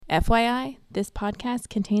FYI, this podcast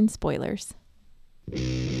contains spoilers.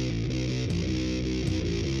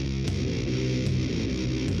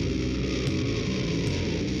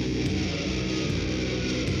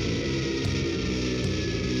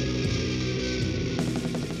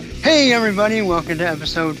 Hey everybody, welcome to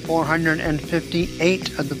episode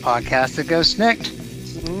 458 of the podcast that goes Snicked.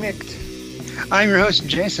 I'm your host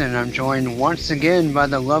Jason, and I'm joined once again by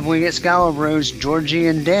the lovely Excalibros, Georgie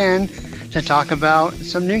and Dan, to talk about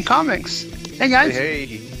some new comics. Hey guys.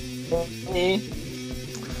 Hey.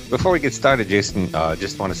 Before we get started, Jason,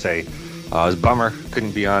 just want to say it was a bummer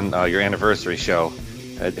couldn't be on your anniversary show.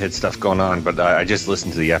 Had stuff going on, but I just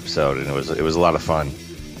listened to the episode and it was a lot of fun.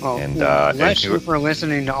 Well, bless you for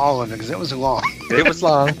listening to all of it because it was long. It was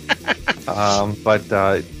long, but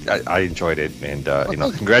I enjoyed it, and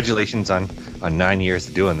congratulations on 9 years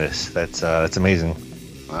of doing this. That's amazing.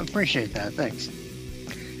 I appreciate that. Thanks.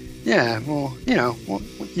 Yeah, well,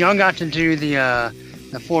 y'all got to do the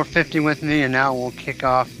 450 with me, and now we'll kick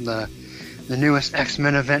off the newest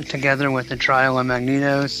X-Men event together with the Trial of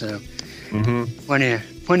Magneto. So, plenty of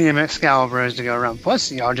Excalibros to go around.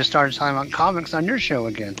 Plus, y'all just started talking about comics on your show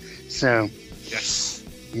again. So, yes,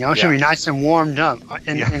 y'all should be nice and warmed up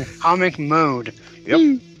in comic mode.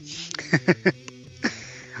 Yep.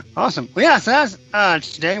 Awesome. Well, yeah, so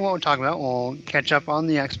that's today what we'll talk about. We'll catch up on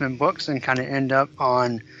the X-Men books and kind of end up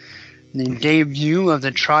on the debut of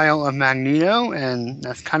the Trial of Magneto, and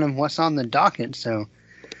that's kind of what's on the docket. So,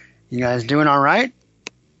 you guys doing all right?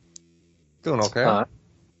 Doing okay.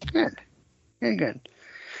 Good.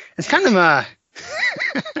 It's kind of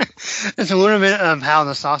it's a little bit of how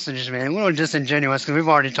the sausage is made. A little disingenuous because we've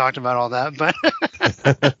already talked about all that, but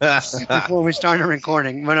before we started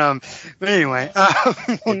recording. But anyway,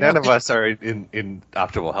 none of us are in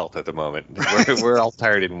optimal health at the moment. We're all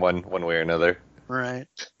tired in one way or another. Right.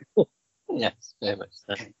 Yes, very much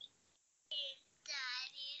so.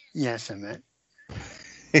 Yes, I meant.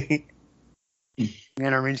 You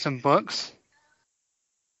gonna read some books?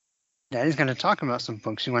 Daddy's gonna talk about some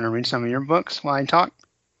books. You want to read some of your books while I talk?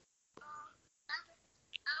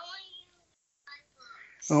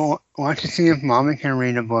 Well, why don't you see if Mommy can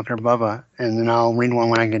read a book or Bubba, and then I'll read one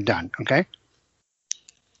when I get done, okay?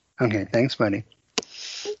 Okay, thanks, buddy.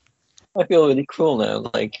 I feel really cruel now,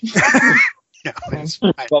 like... No, it's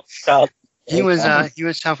fine. He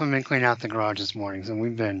was helping me clean out the garage this morning, so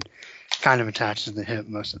we've been kind of attached to the hip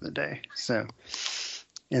most of the day, so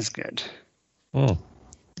it's good. Oh,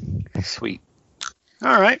 sweet.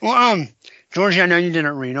 All right, well, Georgie, I know you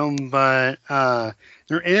didn't read them, but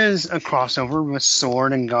there is a crossover with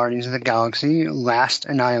Sword and Guardians of the Galaxy, Last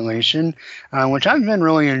Annihilation, which I've been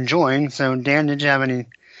really enjoying. So, Dan, did you have any?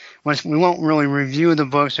 We won't really review the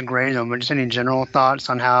books or grade them, but just any general thoughts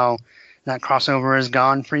on how that crossover has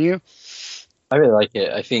gone for you? I really like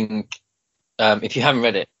it. I think if you haven't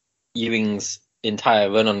read it, Ewing's entire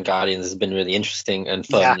run on Guardians has been really interesting and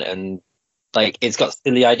fun, and like it's got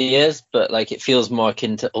silly ideas, but like it feels more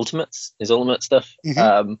akin to his Ultimate stuff.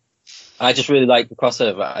 I just really like the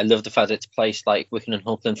crossover. I love the fact that it's placed like Wiccan and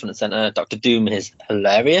Hulkling front and center. Dr. Doom is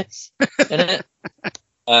hilarious in it.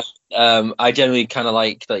 I generally kind of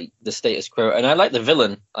like the status quo, and I like the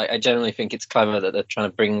villain. I generally think it's clever that they're trying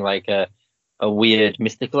to bring like a weird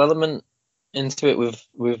mystical element into it with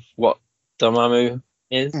what Dormammu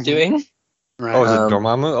is doing. Right. Oh, is it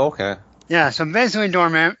Dormammu? Okay. Yeah, so basically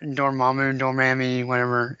Dormammu,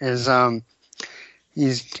 whatever,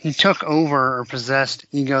 is he took over or possessed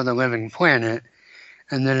Ego the Living Planet,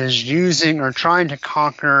 and then is using or trying to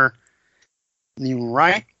conquer the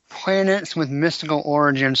right planets with mystical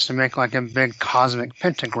origins to make like a big cosmic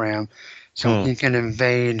pentagram so he can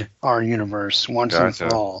invade our universe once and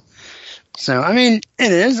for all. So, I mean,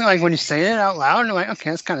 it is, like, when you say it out loud, you're like,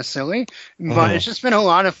 okay, it's kind of silly, but it's just been a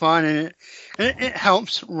lot of fun, and it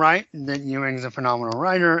helps, right, that Ewing's a phenomenal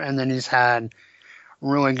writer, and then he's had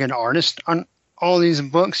really good artists on all these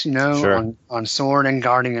books, on Sword and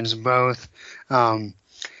Guardians both. And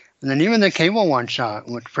then even the Cable one-shot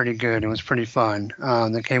looked pretty good. It was pretty fun.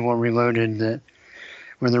 The Cable Reloaded,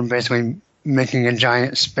 where they're basically making a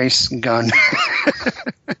giant space gun.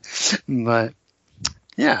 But,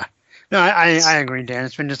 yeah. No, I agree, Dan.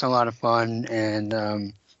 It's been just a lot of fun,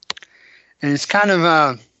 and it's kind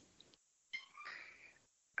of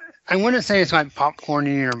I wouldn't say it's like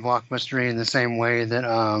popcorny or blockbustery in the same way that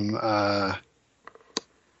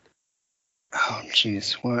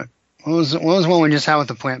what was one we just had with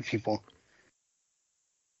the plant people?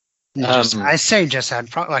 I say just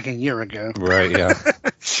had probably like a year ago. Right. Yeah.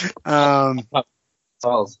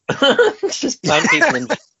 It's just plant people.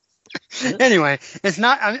 Anyway, it's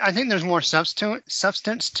not. I think there's more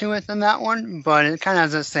substance to it than that one, but it kind of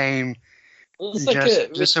has the same,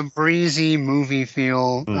 It's just a breezy movie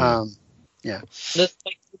feel. Yeah. There's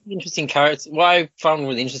like really interesting characters. What I found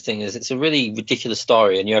really interesting is it's a really ridiculous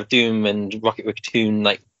story, and you have Doom and Rocket Raccoon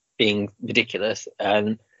like being ridiculous,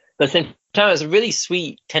 and at the same time, it's a really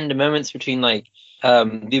sweet, tender moments between like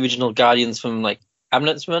the original Guardians from like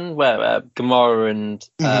Abnett's run, where Gamora and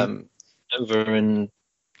Nova and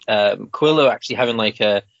Quillo actually having like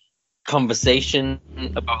a conversation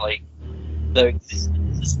about like their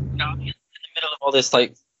existence as Guardians in the middle of all this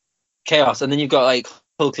like chaos, and then you've got like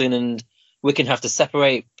Hulkling and Wiccan have to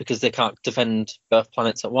separate because they can't defend both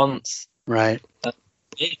planets at once. Right.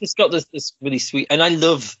 It's just got this really sweet, and I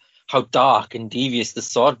love how dark and devious the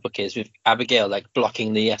sword book is with Abigail like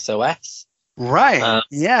blocking the SOS. Right.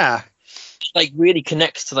 Yeah. Like really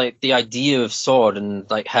connects to like the idea of sword and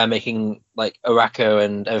like her making like Arakko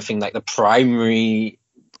and everything like the primary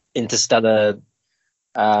interstellar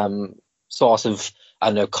source of, I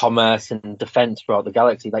don't know, commerce and defense throughout the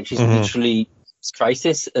galaxy. Like she's literally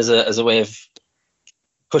Crisis as a way of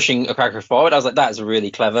pushing a character forward. I was like, that is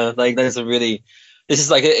really clever. Like this is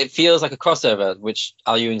like it feels like a crossover, which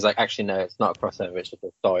Al Ewing's like, actually no, it's not a crossover, it's just a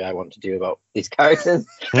story I want to do about these characters.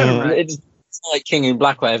 It's like King in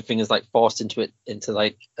Black, where everything is like forced into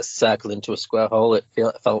like a circle into a square hole. It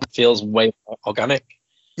feels way more organic.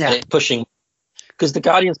 Yeah. And pushing, because the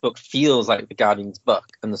Guardians book feels like the Guardians book,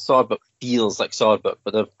 and the Sword book feels like Sword book,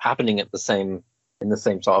 but they're happening in the same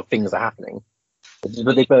sort of things are happening.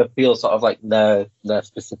 But they both feel sort of like their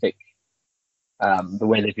specific, the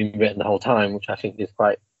way they've been written the whole time, which I think is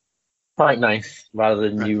quite nice, rather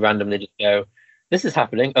than you randomly just go, this is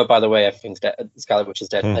happening. Oh, by the way, everything's dead. Scarlet Witch is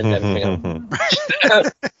dead, and everything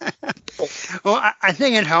else. Well, I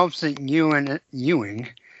think it helps that Ewing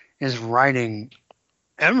is writing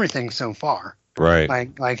everything so far. Right.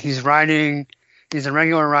 Like he's a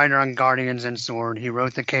regular writer on Guardians and Sword. He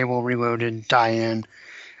wrote the Cable Reloaded tie-in.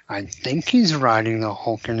 I think he's writing the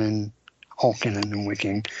Hulkling and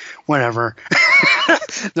Wiccan, whatever.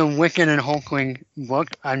 The Wiccan and Hulkling book.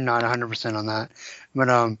 I'm not 100% on that, but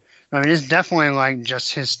I mean, it's definitely like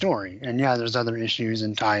just his story. And yeah, there's other issues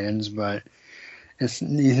and tie-ins, but he's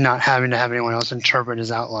not having to have anyone else interpret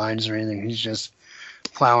his outlines or anything. He's just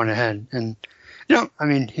plowing ahead. And I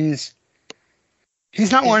mean, he's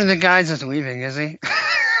not one of the guys that's leaving, is he?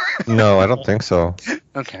 No, I don't think so.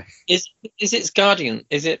 Okay. Is it Guardian?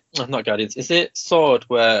 Is it not Guardians? Is it Sword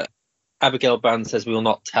where Abigail Brand says we will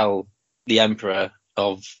not tell the Emperor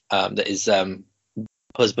of that his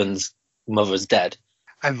husband's mother's dead?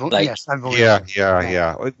 Yes, I believe. Yeah.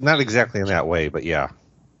 Not exactly in that way, but yeah.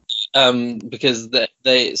 Because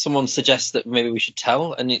someone suggests that maybe we should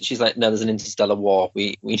tell, and she's like, no, there's an interstellar war.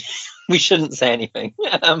 We shouldn't say anything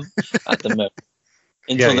at the moment.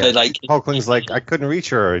 Until they like Hulkling's like, I couldn't reach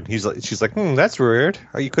her, and she's like, that's weird.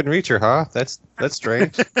 Oh, you couldn't reach her, huh? That's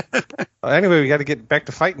strange. Anyway, we got to get back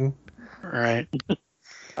to fighting. Right.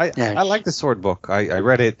 I like the Sword book. I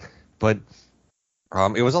read it, but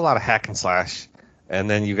it was a lot of hack and slash, and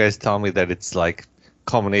then you guys tell me that it's like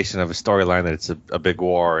culmination of a storyline, that it's a big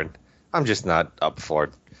war, and I'm just not up for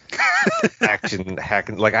it. Action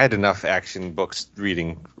hacking, like I had enough action books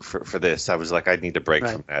reading for this. I was like, I need a break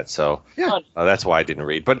from that, so that's why I didn't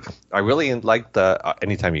read. But I really liked the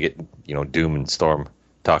anytime you get Doom and Storm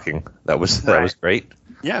talking, that was great.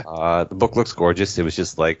 Yeah. The book looks gorgeous. It was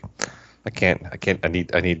just like, I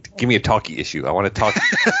need give me a talkie issue. I want to talk.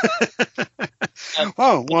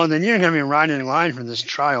 Oh, well, then you're going to be right in line for this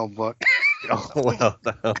trial book. Oh, well.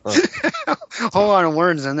 A whole lot of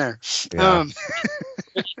words in there. Yeah.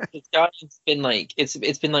 It's been like we'll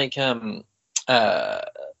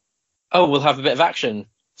have a bit of action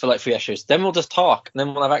for like 3 issues, then we'll just talk, and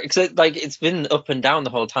then we'll have action. Like it's been up and down the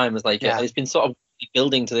whole time. It's like it's been sort of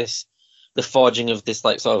building to this, the forging of this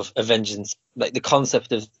like sort of Avengers, like the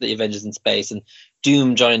concept of the Avengers in space, and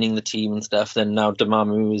Doom joining the team and stuff. Then now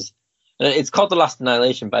Dormammu is. It's called The Last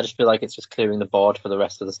Annihilation, but I just feel like it's just clearing the board for the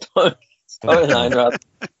rest of the storyline.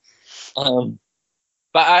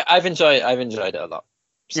 But I've enjoyed it a lot.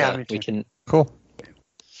 So me too. Cool.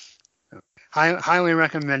 Highly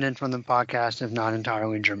recommended from the podcast, if not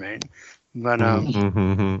entirely germane. But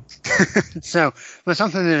but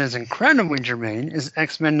something that is incredibly germane is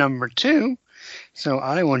X-Men #2. So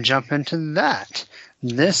I will jump into that.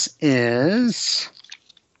 This is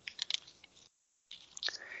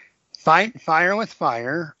Fight Fire with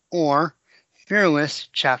Fire, or Fearless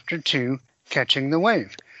Chapter 2, Catching the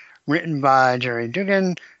Wave. Written by Jerry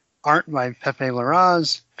Dugan, art by Pepe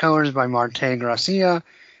Larraz, colors by Marte Gracia,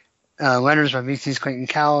 letters by VC's Clayton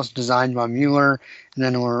Cowles, designed by Mueller, and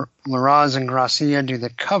then Larraz and Gracia do the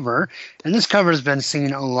cover. And this cover has been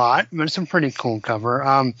seen a lot, but it's a pretty cool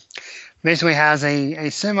cover. Basically has a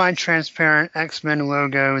semi-transparent X-Men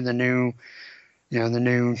logo, the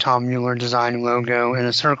new Tom Mueller design logo in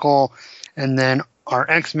a circle, and then our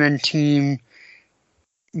X-Men team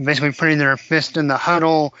basically putting their fist in the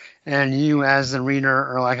huddle, and you as the reader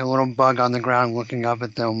are like a little bug on the ground looking up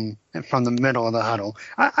at them from the middle of the huddle.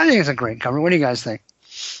 I think it's a great cover. What do you guys think?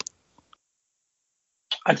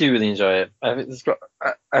 I do really enjoy it.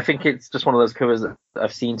 I think it's just one of those covers that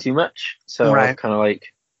I've seen too much, so Right. I'm kind of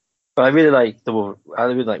like. But I really like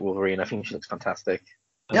Wolverine. I think she looks fantastic.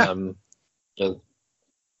 Yeah. I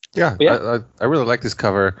really like this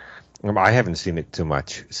cover. I haven't seen it too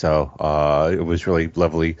much, so it was really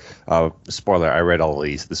lovely. Spoiler, I read all of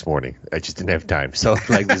these this morning. I just didn't have time. So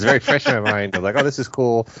like it's very fresh in my mind. I'm like, oh, this is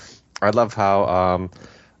cool. I love how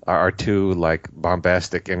our two like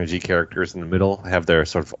bombastic energy characters in the middle have their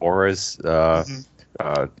sort of auras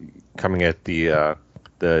coming at the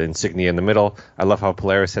insignia in the middle. I love how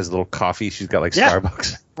Polaris has a little coffee. She's got like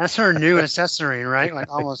Starbucks. That's her new accessory, right? Like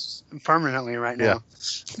almost permanently right now.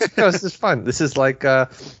 No, this is fun. This is like a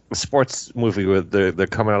sports movie where they're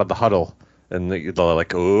coming out of the huddle and they're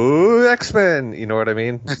like, "Oh, X-Men!" You know what I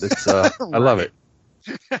mean? It's I love it.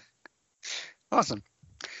 Awesome.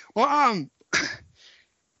 Well,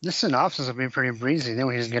 this synopsis will be pretty breezy. Then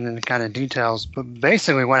we just get into kind of details. But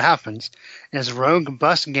basically, what happens is Rogue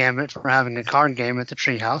busts Gambit for having a card game at the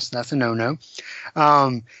treehouse. That's a no-no.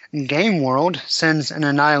 Game World sends an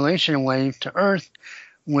annihilation wave to Earth,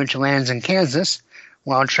 which lands in Kansas.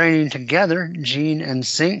 While training together, Jean and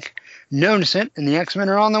Sync notice it, and the X-Men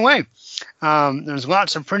are on the way. There's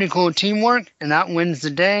lots of pretty cool teamwork, and that wins the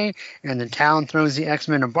day. And the town throws the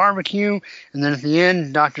X-Men a barbecue. And then at the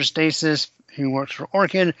end, Dr. Stasis, who works for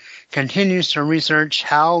Orchid, continues to research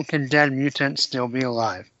how can dead mutants still be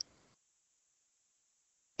alive.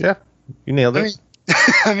 Yeah, you nailed it.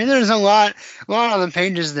 I mean, there's a lot on the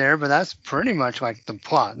pages there, but that's pretty much like the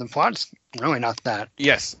plot. The plot's really not that.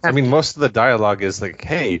 Yes. I mean, most of the dialogue is like,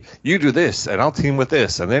 hey, you do this, and I'll team with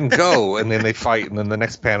this, and then go, and then they fight, and then the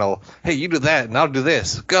next panel, hey, you do that, and I'll do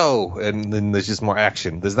this, go, and then there's just more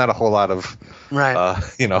action. There's not a whole lot of,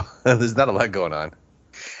 there's not a lot going on.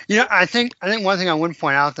 I think one thing I would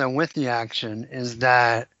point out, though, with the action is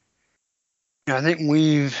that, I think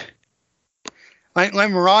we've, like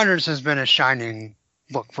Marauders has been a shining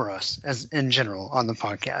book for us as in general on the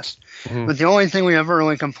podcast. Mm-hmm. But the only thing we ever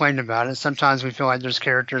really complained about is sometimes we feel like there's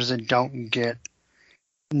characters that don't get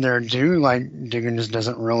their due. Like Dugan just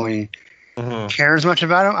doesn't really care as much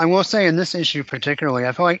about him. I will say in this issue particularly,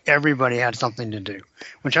 I feel like everybody had something to do,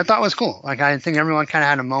 which I thought was cool. Like I think everyone kind of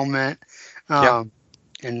had a moment,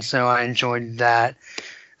 and so I enjoyed that.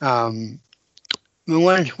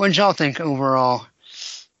 What did y'all think overall?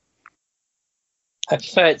 I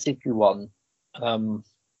prefer it to issue 1.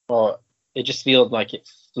 Or it just feels like it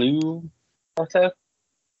flew better.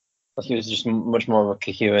 Like it was just much more of a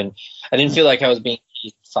coherent. I didn't feel like I was being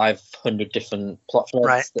 500 different plot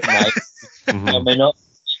threads that may not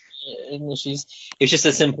in issues. It was just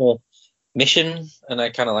a simple mission, and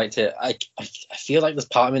I kind of liked it. I feel like there's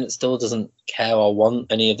part of me that still doesn't care or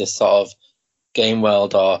want any of this sort of game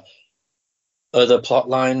world or other plot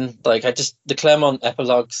line. Like the Claremont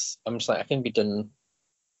epilogues, I'm just like, I can be done.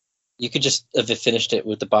 You could just have finished it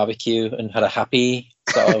with the barbecue and had a happy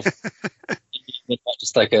sort of,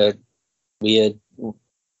 just like a weird,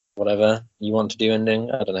 whatever you want to do ending.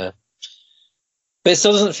 I don't know. But it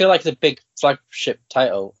still doesn't feel like the big flagship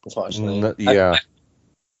title, unfortunately. Yeah.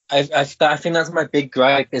 I think that's my big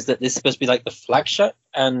gripe, is that this is supposed to be like the flagship,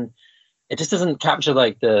 and it just doesn't capture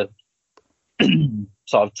like the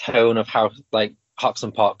sort of tone of how like Hox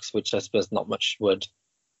and Pox, which I suppose not much would.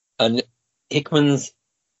 And Hickman's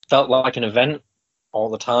felt like an event all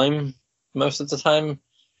the time, most of the time.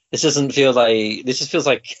 This just feels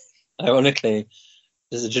like, ironically,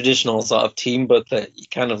 there's a traditional sort of team book that you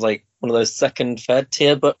kind of like one of those second, third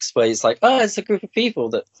tier books where it's like, it's a group of people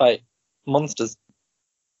that fight monsters at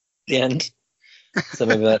the end. So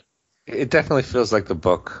maybe that. It definitely feels like the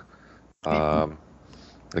book.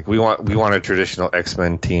 Like we want a traditional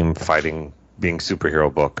X-Men team fighting, being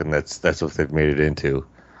superhero book, and that's what they've made it into.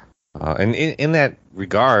 And in that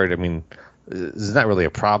regard, I mean, there's not really a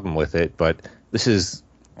problem with it, but this is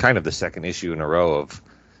kind of the second issue in a row of,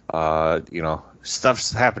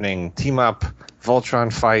 stuff's happening, team up,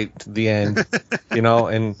 Voltron fight to the end,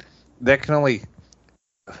 and that can only,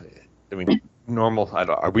 I mean, normal.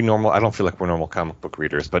 Are we normal? I don't feel like we're normal comic book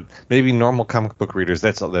readers, but maybe normal comic book readers,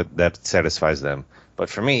 that's all that satisfies them. But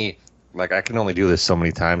for me, like I can only do this so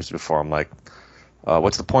many times before I'm like,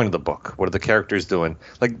 what's the point of the book? What are the characters doing?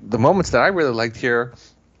 Like the moments that I really liked here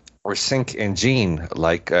were Synch and Jean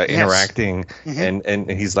interacting,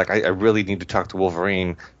 and he's like, I really need to talk to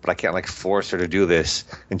Wolverine, but I can't like force her to do this.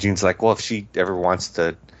 And Jean's like, well, if she ever wants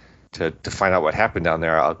to find out what happened down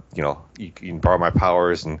there, I'll, you can borrow my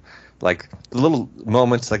powers. And like the little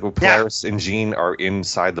moments like where Polaris and Jean are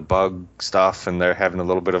inside the bug stuff and they're having a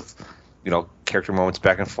little bit of character moments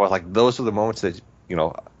back and forth, like those are the moments that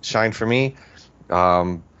shine for me.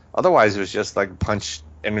 Otherwise it was just like punch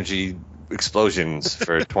energy explosions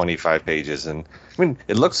for 25 pages, and I mean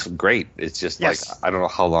it looks great. It's just like I don't know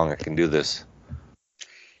how long I can do this.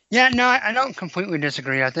 Yeah, no, I don't completely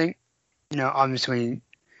disagree. I think obviously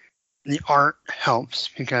the art helps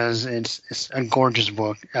because it's a gorgeous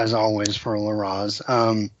book as always for Larraz.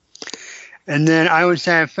 And then I would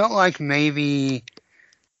say I felt like maybe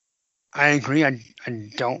I agree. I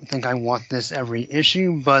don't think I want this every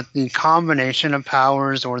issue, but the combination of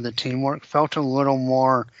powers or the teamwork felt a little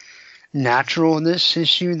more natural in this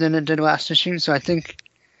issue than it did last issue. So I think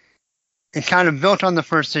it kind of built on the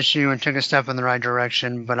first issue and took a step in the right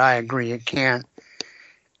direction, but I agree it can't.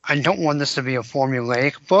 I don't want this to be a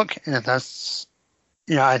formulaic book, and if that's,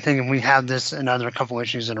 I think if we have this another couple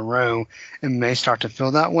issues in a row, it may start to feel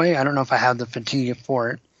that way. I don't know if I have the fatigue for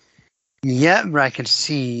it yet, but I can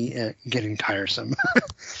see it getting tiresome.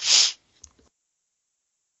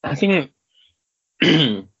 I think,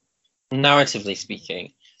 narratively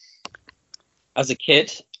speaking, as a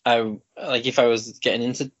kid, if I was getting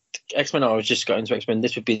into X-Men or I was just got into X-Men,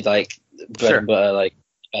 this would be like bread and butter, like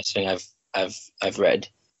best thing I've read.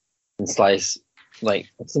 And slice bread,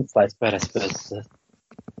 I suppose.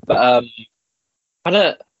 But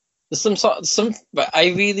but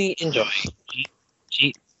I really enjoy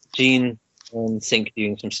Jean and Synch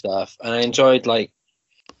doing some stuff, and I enjoyed like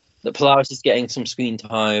the Polaris is getting some screen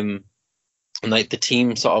time, and like the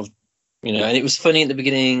team sort of, and it was funny at the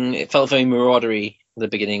beginning. It felt very maraudery at the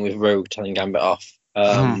beginning with Rogue telling Gambit off.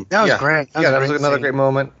 That was great. That was another great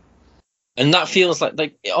moment. And that feels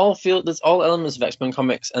like it all feels, there's all elements of X-Men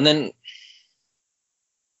comics, and then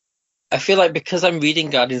I feel like because I'm reading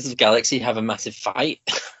Guardians of the Galaxy have a massive fight,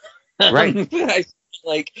 right? And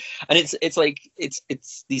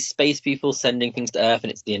it's these space people sending things to Earth,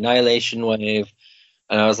 and it's the Annihilation Wave,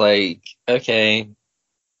 and I was like, okay,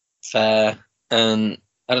 fair, and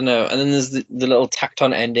I don't know, and then there's the little tacked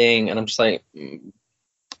on ending, and I'm just like,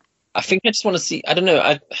 I think I just want to see, I don't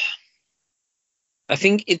know, I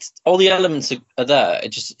think it's all the elements are there.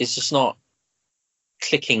 It's just not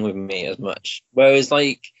clicking with me as much. Whereas,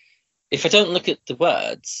 like, if I don't look at the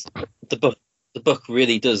words, the book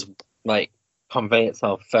really does like convey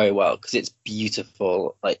itself very well because it's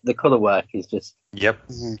beautiful. Like the color work is just fantastic.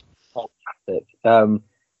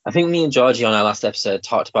 I think me and Georgie on our last episode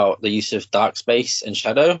talked about the use of dark space and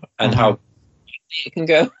shadow and how it can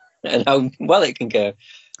go and how well it can go.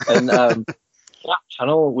 And that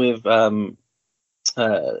channel with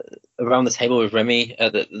around the table with Remy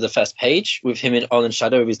at the first page with him in all in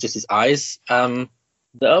shadow with just his eyes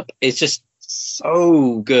up, it's just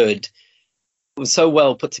so good. It was so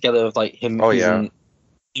well put together with like him in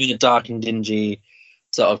a dark and dingy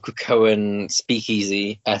sort of Krakoan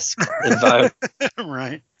speakeasy-esque environment.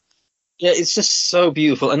 Right. Yeah, it's just so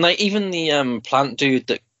beautiful. And like even the plant dude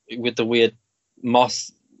that with the weird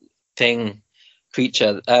moss thing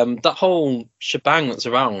creature, that whole shebang that's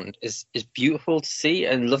around is beautiful to see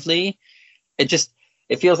and lovely. It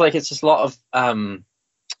feels like it's just a lot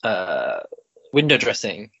of window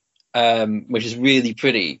dressing, which is really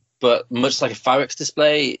pretty, but much like a Fireworks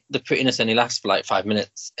display, the prettiness only lasts for like 5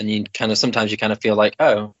 minutes, and sometimes you kind of feel like,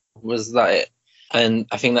 oh, was that it? And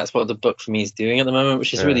I think that's what the book for me is doing at the moment,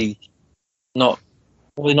 which is really not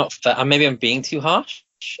fair. And maybe I'm being too harsh,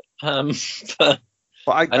 but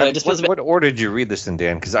well, I know, what order did you read this in,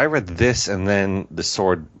 Dan? Because I read this and then the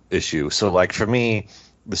Sword issue. So, like, for me,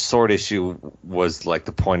 the Sword issue was, like,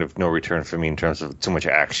 the point of no return for me in terms of too much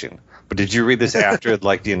action. But did you read this after,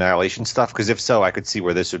 like, the Annihilation stuff? Because if so, I could see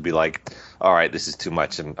where this would be like, all right, this is too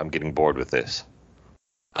much and I'm getting bored with this.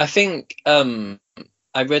 I think I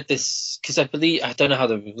read this because I don't know how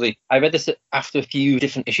I read this after a few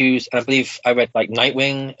different issues. And I believe I read, like,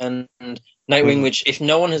 Nightwing and Nightwing, which if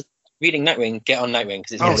no one has reading Nightwing, get on Nightwing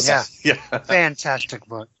because it's fantastic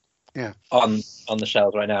book. Yeah, on the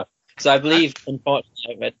shelves right now. So I believe,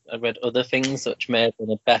 unfortunately, I read other things which may have been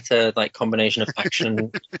a better like combination of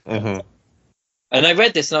action. And I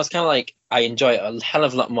read this and I was kind of like, I enjoy it a hell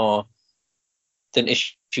of a lot more than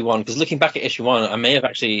issue one. Because looking back at issue one, I may have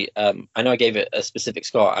actually, I know I gave it a specific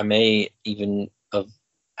score. I may even have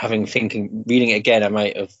reading it again, I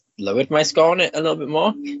might have lowered my score on it a little bit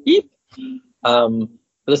more. Yep. But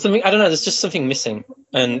there's something, I don't know, there's just something missing,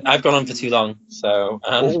 and I've gone on for too long. So,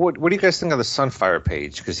 what do you guys think of the Sunfire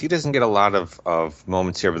page? Because he doesn't get a lot of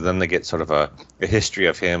moments here, but then they get sort of a history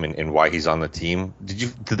of him and why he's on the team.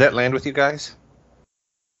 Did that land with you guys?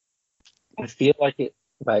 I feel like it,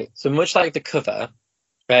 right. So much like the cover,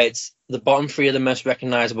 right? It's the bottom three are the most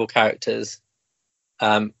recognizable characters.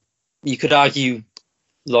 You could argue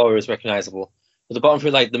Laura is recognizable, but the bottom three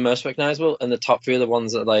are like the most recognizable, and the top three are the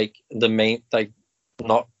ones that are like the main, like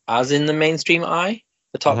not as in the mainstream eye.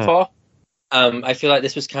 The top four. I feel like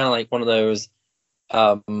this was kind of like one of those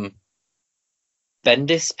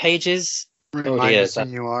Bendis pages.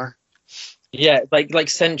 You are. Yeah, like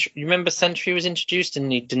Sentry. You remember Sentry was introduced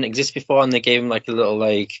and he didn't exist before, and they gave him like a little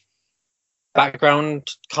like background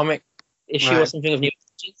comic issue or something of new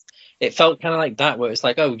pages. It felt kind of like that, where it's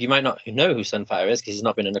like, oh, you might not know who Sunfire is because he's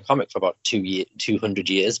not been in a comic for about 200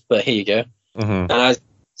 years, but here you go. And I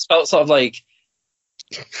felt sort of like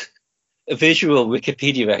a visual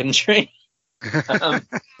Wikipedia entry.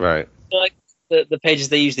 Right. Like the pages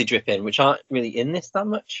they usually drip in, which aren't really in this that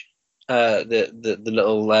much. The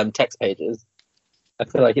little text pages. I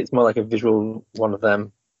feel like it's more like a visual one of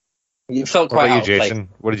them. It felt quite. What about you, Jason?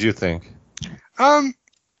 What did you think?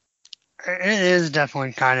 It is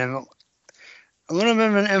definitely kind of a little bit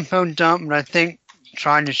of an info dump, but I think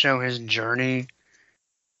trying to show his journey,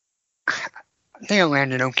 I think it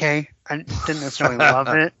landed okay. I didn't necessarily love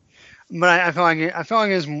it, but I feel like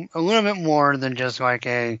it's a little bit more than just like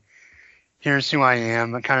a here's who I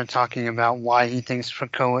am, but kind of talking about why he thinks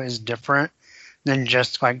Krakoa is different than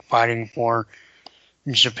just like fighting for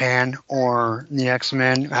Japan or the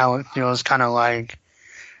X-Men, how it feels kind of like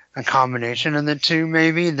a combination of the two,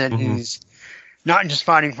 maybe, that he's not just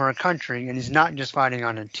fighting for a country, and he's not just fighting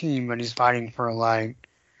on a team, but he's fighting for, like,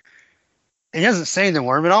 he doesn't say the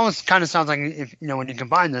word, but it almost kind of sounds like, if when you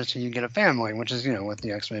combine those two, you get a family, which is, what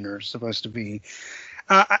the X-Men are supposed to be.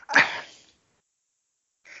 I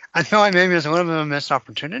feel like maybe it's a little bit of a missed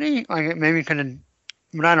opportunity. Like, it maybe could have,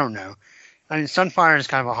 but I don't know. I mean, Sunfire is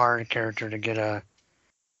kind of a hard character to get a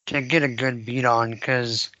good beat on,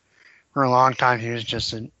 because for a long time he was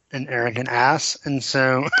just an arrogant ass, and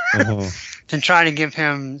so to try to give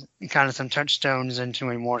him kind of some touchstones into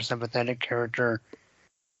a more sympathetic character,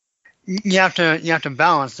 you have to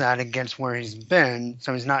balance that against where he's been,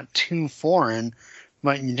 so he's not too foreign,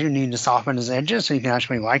 but you do need to soften his edges so you can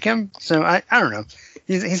actually like him. So I don't know.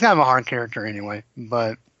 He's kind of a hard character anyway,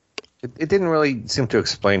 but it didn't really seem to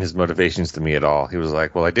explain his motivations to me at all. He was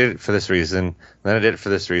like, well, I did it for this reason, then I did it for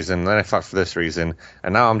this reason, then I fought for this reason,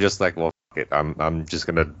 and now I'm just like, well, f- it. I'm just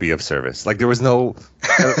going to be of service. Like, there was no...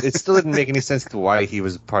 it still didn't make any sense to why he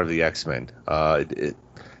was part of the X-Men.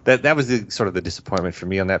 That was the sort of the disappointment for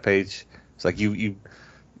me on that page. It's like, you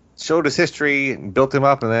showed his history and built him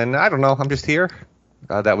up, and then, I don't know, I'm just here.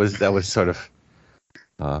 That was sort of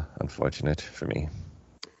unfortunate for me.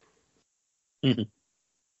 Mm-hmm.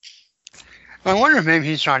 I wonder if maybe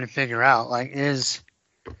he's trying to figure out, like, is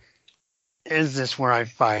this where I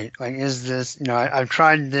fight? Like, is this, I've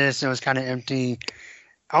tried this, it was kind of empty.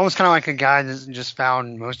 I was kind of like a guy that just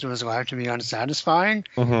found most of his life to be unsatisfying.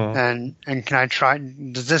 And can I try,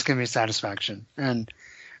 does this give me satisfaction? And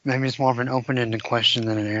maybe it's more of an open-ended question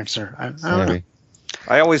than an answer. I don't know.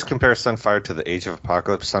 I always compare Sunfire to the Age of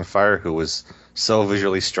Apocalypse Sunfire, who was so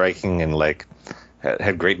visually striking and, like,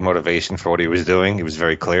 had great motivation for what he was doing. He was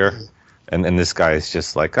very clear. And this guy is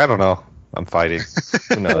just like, I don't know, I'm fighting.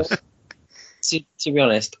 Who knows? To be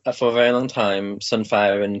honest, for a very long time,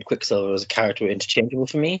 Sunfire and Quicksilver as a character were interchangeable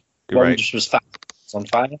for me. You're One right. just was fat,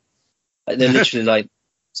 Sunfire. Like, they're literally like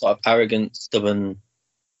sort of arrogant, stubborn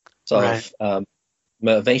sort of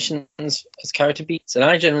motivations as character beats. And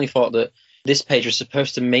I generally thought that this page was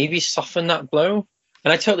supposed to maybe soften that blow.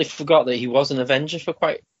 And I totally forgot that he was an Avenger for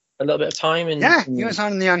quite a little bit of time. He was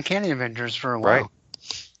on the Uncanny Avengers for a while. Right.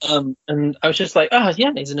 And I was just like, oh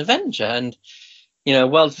yeah, he's an Avenger, and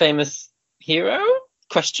world famous hero ?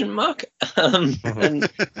 And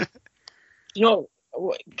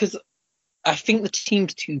because I think the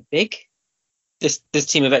team's too big. This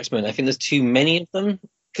team of X-Men, I think there's too many of them.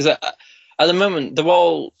 Because at the moment they're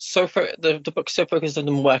all the book's so focused on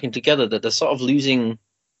them working together that they're sort of losing.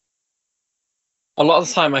 A lot of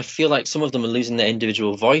the time, I feel like some of them are losing their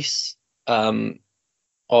individual voice.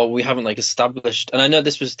 Or we haven't established, and I know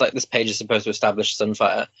this page is supposed to establish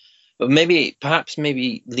Sunfire, but perhaps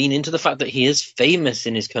lean into the fact that he is famous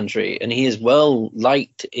in his country and he is well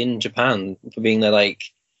liked in Japan for being their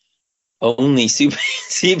only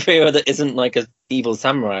superhero that isn't like a evil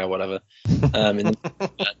samurai or whatever.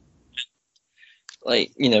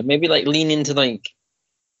 Maybe lean into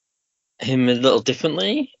him a little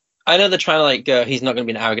differently. I know they're trying to like go, he's not going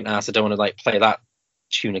to be an arrogant ass. I don't want to like play that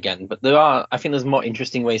tune again. But I think there's more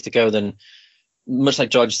interesting ways to go than, much like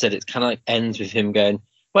George said, it kind of like ends with him going,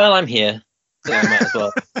 well, I'm here, so I might as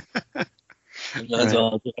well.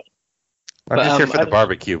 I'm just here for the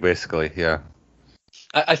barbecue, basically. Yeah.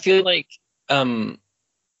 I feel like this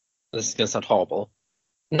is going to sound horrible.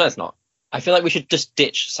 No, it's not. I feel like we should just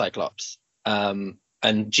ditch Cyclops.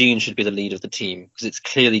 And Jean should be the lead of the team, because it's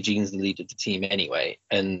clearly Jean's the lead of the team anyway.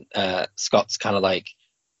 And Scott's kind of like,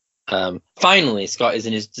 finally, Scott is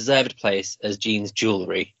in his deserved place as Jean's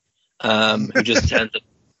jewelry, who just turns up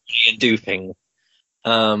and do things.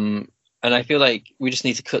 And I feel like we just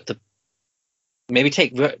need to maybe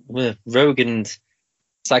take Rogue and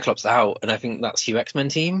Cyclops out, and I think that's Hugh X-Men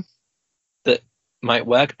team that might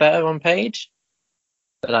work better on page.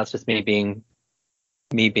 But that's just me being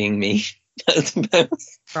me.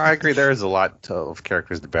 I agree. There is a lot of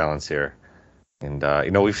characters to balance here, and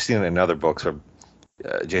we've seen it in other books where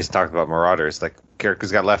Jason talked about Marauders. Like,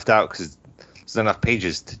 characters got left out because there's not enough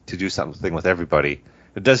pages to do something with everybody.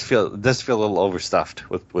 It does feel a little overstuffed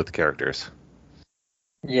with characters.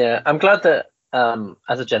 Yeah, I'm glad that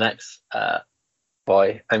as a Gen X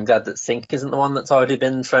boy, I'm glad that Sync isn't the one that's already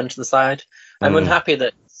been thrown to the side. I'm unhappy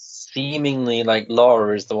that seemingly like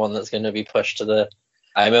Laura is the one that's going to be pushed to the.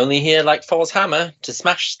 I'm only here like Thor's hammer to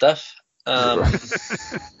smash stuff.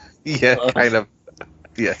 Yeah, kind of.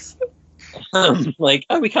 Yes. Like,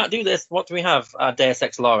 oh, we can't do this. What do we have? Deus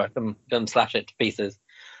Ex Laura. Come slash it to pieces.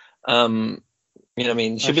 You know what I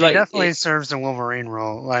mean? She definitely serves the Wolverine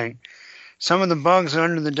role. Like, some of the bugs are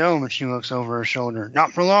under the dome, and she looks over her shoulder.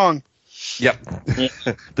 Not for long. Yep. Yeah.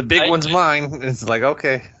 The big one's mine. It's like,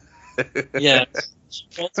 okay. Yeah.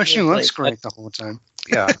 But she looks great the whole time.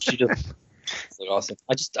 Yeah. She does. It's like awesome.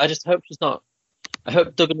 I just hope she's not. I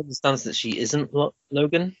hope Duggan understands that she isn't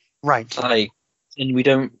Logan. Right. Like, and we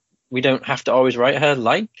don't have to always write her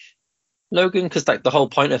like Logan, because like the whole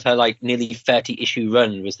point of her like nearly 30 issue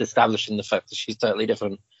run was establishing the fact that she's totally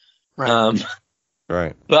different. Right.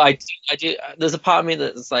 Right. But I do. There's a part of me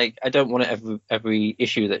that's like, I don't want it every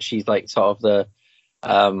issue that she's like sort of the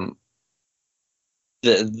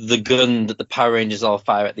gun that the Power Rangers all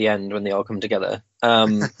fire at the end when they all come together.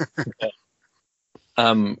 But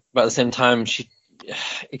at the same time,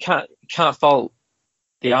 you can't fault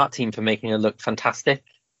the art team for making her look fantastic.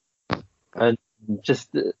 And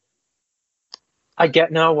just, I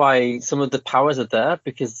get now why some of the powers are there,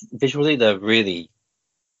 because visually they're really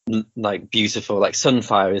like beautiful. Like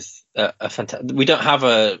Sunfire is a fantastic. We don't have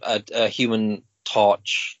a Human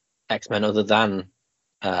Torch X-Men other than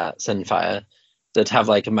Sunfire that have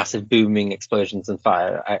like a massive booming explosions and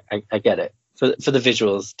fire. I get it for the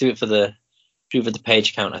visuals. Do it for the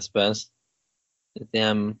page count, I suppose. Is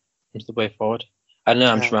the way forward. I don't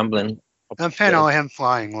know. I'm just rambling. That panel of him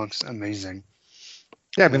flying looks amazing.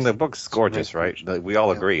 Yeah, I mean the book's gorgeous, right? We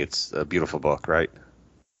all agree it's a beautiful book, right?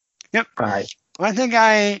 Yep. Right. Well, I think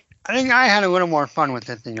I had a little more fun with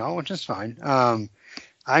it than y'all, which is fine.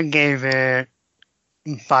 I gave it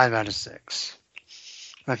 5 out of 6.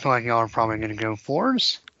 I feel like y'all are probably going to go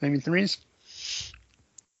 4s, maybe 3s.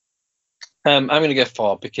 I'm going to go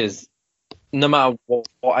 4, because no matter what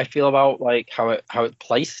I feel about like how it's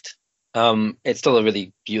placed, it's still a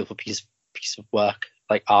really beautiful piece of work,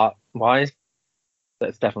 like art wise. So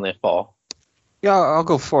it's definitely a 4. Yeah, I'll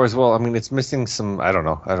go 4 as well. I mean, it's missing some, I don't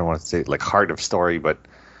know, I don't want to say like heart of story, but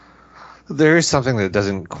there is something that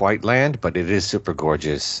doesn't quite land, but it is super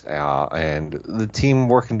gorgeous. And the team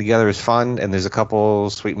working together is fun, and there's a couple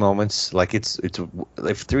sweet moments. Like it's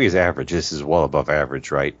if 3 is average, this is well above average,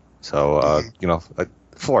 right? So,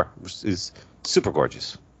 4 is super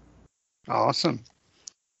gorgeous. Awesome.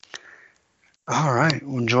 All right.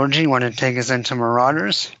 Well, Georgie, you want to take us into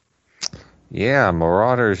Marauders? Yeah,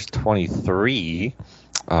 Marauders 23.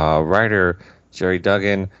 Writer Jerry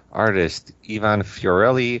Duggan, artist Ivan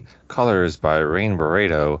Fiorelli, colors by Rain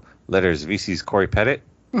Barreto, letters VC's Corey Pettit,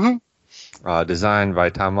 designed by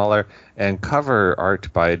Tom Muller, and cover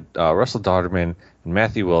art by Russell Dauterman and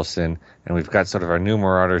Matthew Wilson. And we've got sort of our new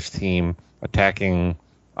Marauders team attacking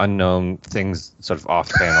unknown things sort of off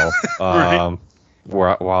panel. Right.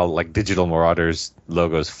 While like digital Marauders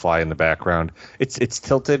logos fly in the background. It's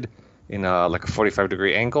tilted in like a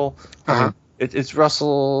 45-degree angle. It's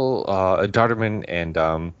Russell, Dauterman,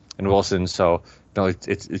 and Wilson. So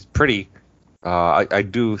it's pretty. I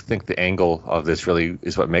do think the angle of this really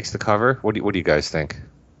is what makes the cover. What do you guys think?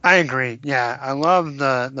 I agree. Yeah, I love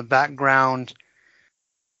the background.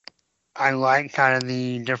 I like kind of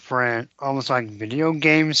the different, almost like video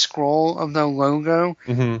game scroll of the logo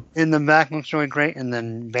in the back. Looks really great. And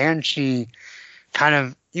then Banshee kind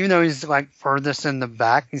of, even though he's like furthest in the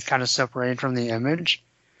back, he's kind of separated from the image.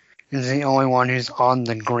 He's the only one who's on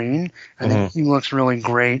the green. I think he looks really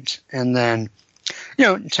great. And then,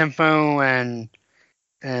 Tempo and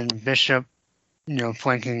Bishop,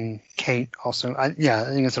 flanking Kate also. I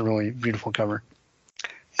think it's a really beautiful cover.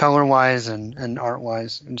 Color-wise and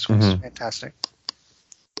art-wise, it looks fantastic.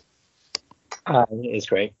 It is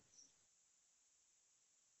great.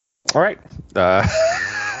 All right.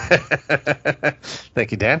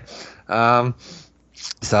 Thank you, Dan.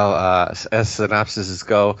 So as synopsises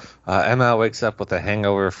go, Emma wakes up with a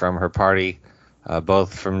hangover from her party,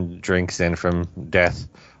 both from drinks and from death.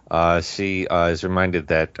 She is reminded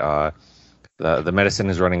that the medicine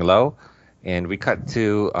is running low, and we cut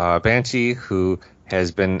to Banshee, who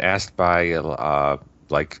has been asked by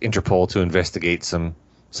Interpol to investigate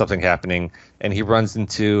something happening, and he runs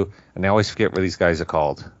into, and I always forget what these guys are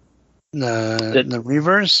called. The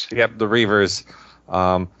Reavers? Yep, the Reavers.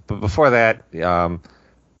 But before that,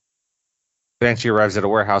 Banshee arrives at a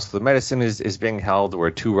warehouse where the medicine is being held,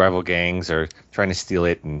 where two rival gangs are trying to steal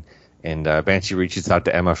it, and Banshee reaches out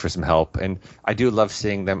to Emma for some help. And I do love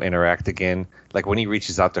seeing them interact again. Like, when he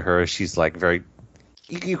reaches out to her, she's like very...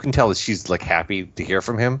 You can tell that she's like happy to hear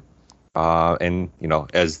from him. And,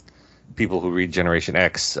 as people who read Generation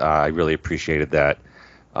X, I really appreciated that.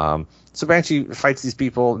 So Banshee fights these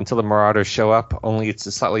people until the Marauders show up, only it's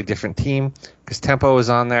a slightly different team, because Tempo is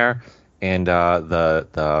on there, and I'm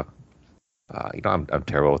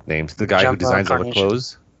terrible with names. The guy who designs all the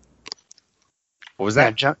clothes. What was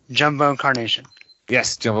that? Yeah, Jumbo Carnation.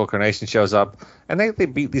 Yes, Jumbo Carnation shows up, and they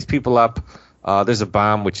beat these people up. There's a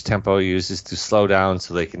bomb which Tempo uses to slow down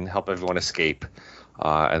so they can help everyone escape.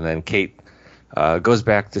 And then Kate goes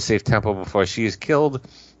back to save Tempo before she is killed.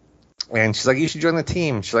 And she's like, you should join the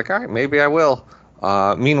team. She's like, all right, maybe I will.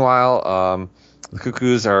 Meanwhile, the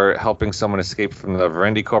Cuckoos are helping someone escape from the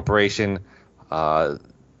Verendi Corporation.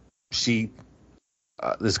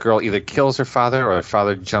 This girl either kills her father or her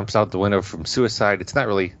father jumps out the window from suicide. It's not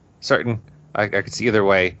really certain. I could see either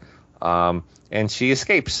way. And she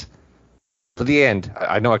escapes. For the end,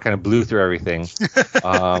 I know I kind of blew through everything.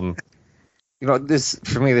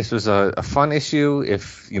 This was a fun issue.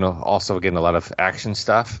 If also getting a lot of action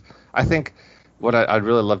stuff. I think what I'd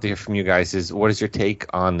really love to hear from you guys is, what is your take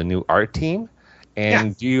on the new art team,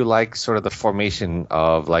 and do you like sort of the formation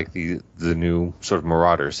of like the new sort of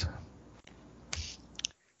Marauders?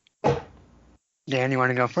 Dan, you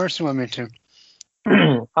want to go first, or want me to?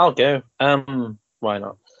 I'll go. Why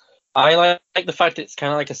not? I like the fact it's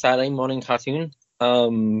kind of like a Saturday morning cartoon.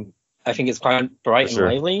 I think it's quite bright and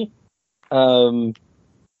lively.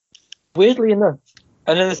 Weirdly enough,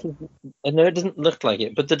 I know it doesn't look like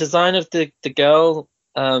it, but the design of the girl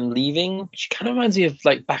leaving, she kind of reminds me of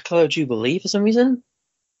like Bachelor Jubilee for some reason.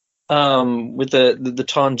 With the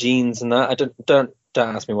torn jeans and that. I don't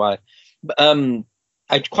ask me why. But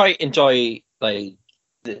I quite enjoy like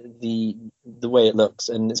the way it looks,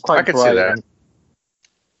 and it's quite I could bright. see that.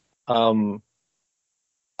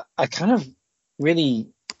 I kind of really,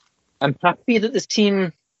 I'm happy that this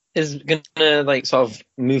team is gonna like sort of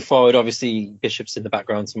move forward. Obviously, Bishop's in the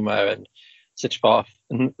background somewhere, and Sitchpop,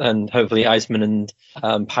 and hopefully Iceman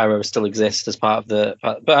and Pyro still exist as part of the.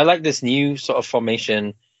 But I like this new sort of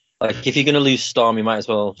formation. Like, if you're gonna lose Storm, you might as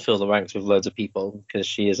well fill the ranks with loads of people, because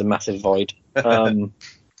she is a massive void.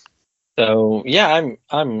 So yeah,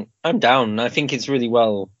 I'm down. I think it's really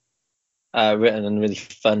well written and really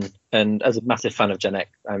fun. And as a massive fan of Gen X,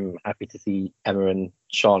 I'm happy to see Emma and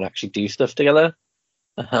Sean actually do stuff together,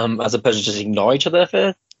 as opposed to just ignore each other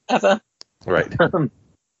forever. Right. So,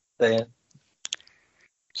 yeah.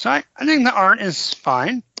 So I think the art is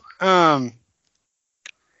fine. I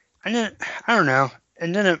don't know. It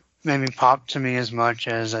didn't maybe pop to me as much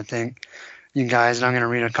as I think you guys, and I'm going to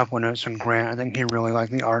read a couple of notes from Grant. I think he really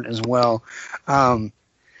liked the art as well. To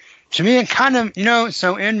me, it kind of,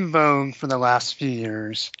 so In Vogue for the last few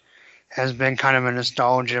years has been kind of a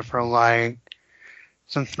nostalgia for like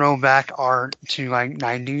some throwback art to like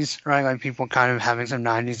 90s, right? Like people kind of having some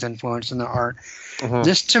 90s influence in the art. Mm-hmm.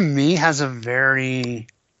 This to me has a very,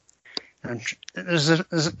 there's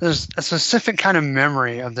a specific kind of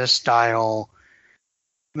memory of this style.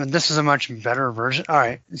 But this is a much better version. All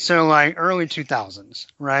right. So like early 2000s,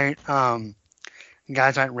 right?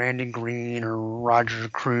 Guys like Randy Green or Roger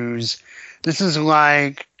Cruz. This is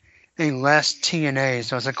like a less TNA,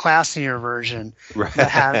 so it's a classier version.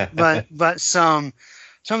 Right. But some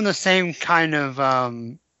of the same kind of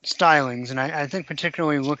stylings. And I think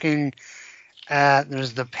particularly looking at,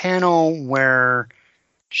 there's the panel where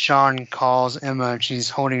Sean calls Emma and she's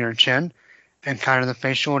holding her chin, and kind of the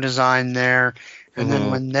facial design there. and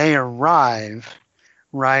then when they arrive,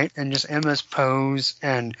 right, and just Emma's pose,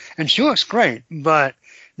 and she looks great, but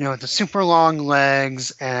with the super long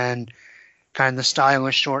legs and kind of the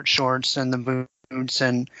stylish short shorts and the boots,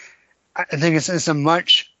 and I think it's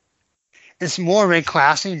more of a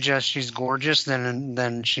classy, just she's gorgeous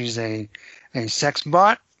than she's a sex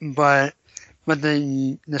bot, but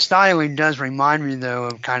the styling does remind me though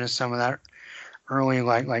of kind of some of that early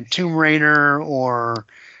like Tomb Raider or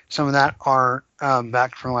some of that art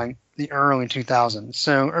back from like the early 2000s.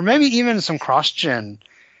 So, or maybe even some cross-gen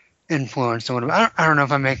influence. I don't know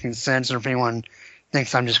if I'm making sense or if anyone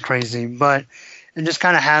thinks I'm just crazy, but it just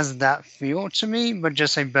kind of has that feel to me, but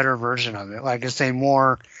just a better version of it. Like it's a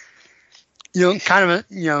more, kind of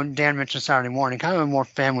Dan mentioned Saturday Morning, kind of a more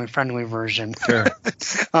family-friendly version sure.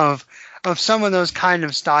 of some of those kind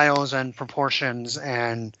of styles and proportions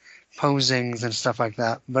and posings and stuff like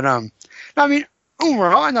that. But I mean,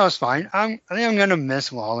 overall, I know it's fine. I think I'm gonna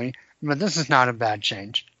miss Lolly, but this is not a bad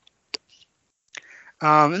change.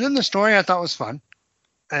 And then the story I thought was fun.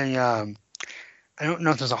 I don't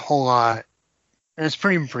know if there's a whole lot. It's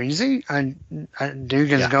pretty breezy. Duke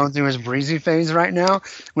is going through his breezy phase right now,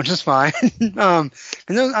 which is fine. It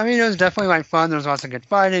was definitely like fun. There was lots of good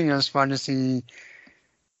fighting. It was fun to see.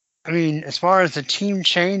 I mean, as far as the team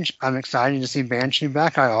change, I'm excited to see Banshee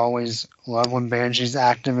back. I always love when Banshee's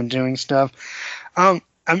active and doing stuff. I'm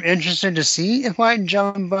interested to see if like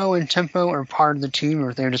Jumbo and Tempo are part of the team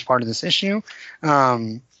or if they're just part of this issue.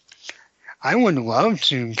 I would love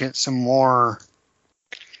to get some more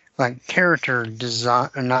like character design,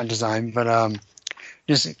 not design, but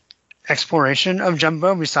just exploration of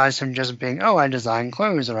Jumbo besides him just being, I design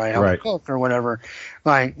clothes or I help cook or whatever.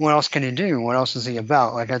 Like, what else can he do? What else is he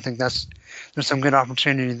about? Like, I think there's some good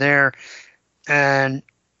opportunity there. And,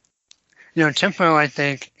 Tempo, I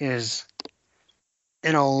think, is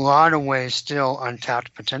in a lot of ways still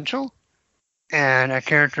untapped potential. And a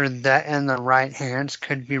character that in the right hands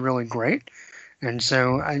could be really great. And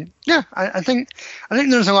so, I think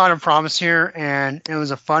there's a lot of promise here, and it was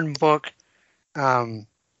a fun book. And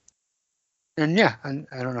I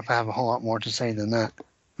don't know if I have a whole lot more to say than that.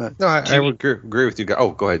 But no, I would agree with you. Oh,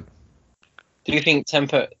 go ahead. Do you think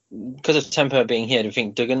Tempo, because of Tempo being here, do you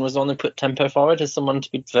think Duggan was the one who put Tempo forward as someone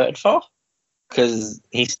to be voted for? Because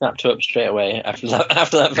he snapped her up straight away after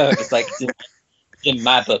that vote. It's like, it's in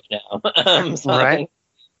my book now. Right.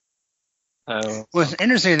 Well, it's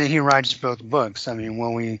interesting that he writes both books. I mean,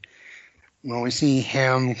 when we see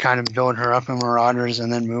him kind of build her up in Marauders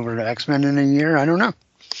and then move her to X-Men in a year, I don't know.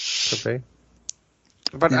 Okay.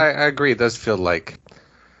 But I agree. It does feel like,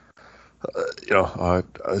 a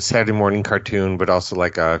Saturday morning cartoon, but also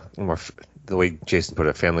like a more, the way Jason put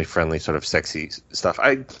it, family-friendly sort of sexy stuff.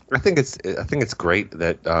 I think it's great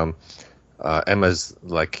that Emma's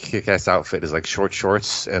like kick-ass outfit is like short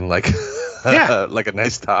shorts and like like a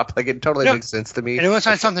nice top. Like it totally makes sense to me. And it was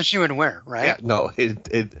like something she would wear, right? Yeah. No, I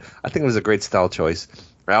think it was a great style choice.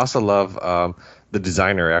 I also love the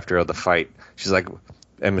designer after the fight. She's like,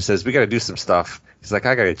 Emma says, "We got to do some stuff." He's like,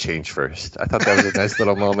 "I got to change first." I thought that was a nice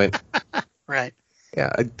little moment. Right.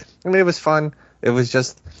 Yeah. I mean, it was fun. It was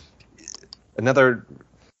just another,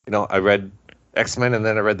 I read X-Men and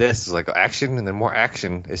then I read this. It's like action and then more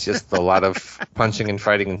action. It's just a lot of punching and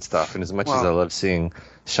fighting and stuff. And as much as I love seeing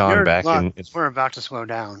Sean back in, we're about to slow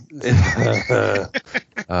down.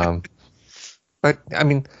 But I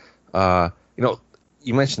mean,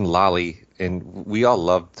 you mentioned Lolly, and we all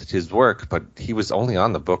loved his work, but he was only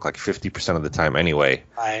on the book like 50% of the time anyway.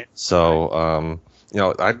 Right. So,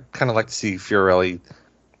 I'd kind of like to see Fiorelli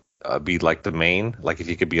be like the main, like if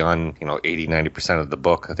he could be on, 80-90% of the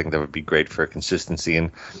book. I think that would be great for consistency. And,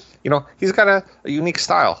 he's got a unique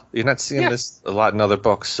style. You're not seeing this a lot in other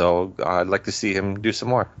books, so I'd like to see him do some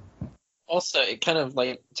more. Also, it kind of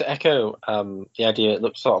like, to echo the idea, it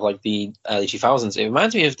looks sort of like the early 2000s. It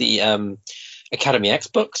reminds me of the Academy X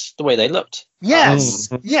books, the way they looked. Yes,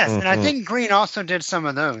 and I think Green also did some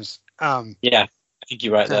of those. Yeah, I think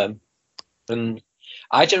you're right there. And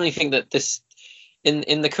I generally think that this,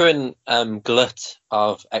 in the current glut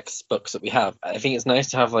of X books that we have, I think it's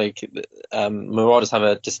nice to have like Marauders have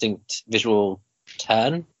a distinct visual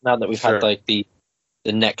turn now that we've had like the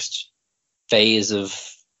next phase of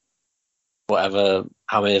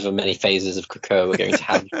however many phases of Krakoa we're going to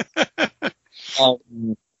have.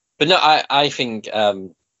 But no, I think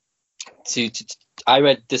I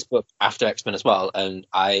read this book after X-Men as well, and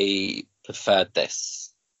I preferred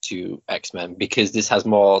this to X-Men because this has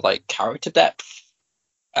more like character depth.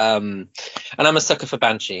 And I'm a sucker for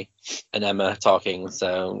Banshee and Emma talking,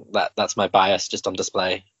 so that's my bias just on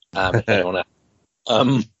display. If anyone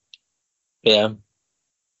yeah.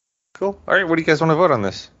 Cool. All right, what do you guys want to vote on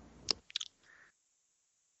this?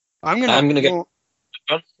 I'm gonna go.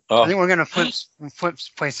 I think we're gonna flip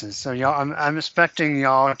places. So y'all, I'm expecting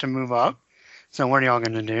y'all to move up. So what are y'all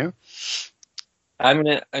gonna do? I'm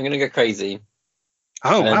gonna go crazy.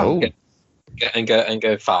 Oh, wow. And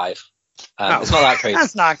go 5. It's not that crazy.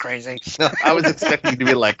 That's not crazy. No, I was expecting to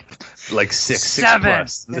be like 6, 7.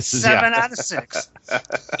 6 plus. It's 7 out of 6.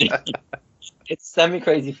 It's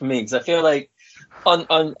semi-crazy for me because I feel like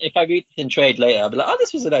on if I read it in trade later, I'll be like, oh,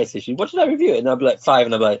 this was a nice issue. What did I review it? And I'll be like 5,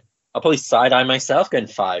 and I'll be like, I'll probably side-eye myself going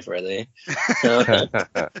 5, really. So, at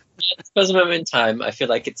this present moment in time, I feel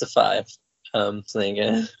like it's a 5. So there you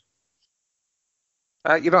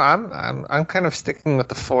go. You know, I'm kind of sticking with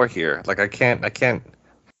the 4 here. Like I can't. It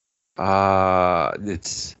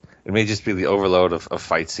may just be the overload of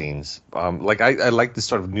fight scenes. Like I like this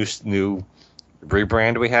sort of new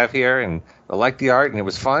rebrand we have here, and I like the art, and it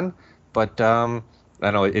was fun. But I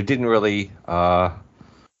don't know, it didn't really. I'll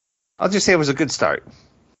just say it was a good start.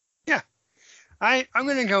 Yeah, I'm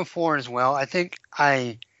gonna go 4 as well. I think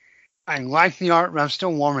I like the art, but I'm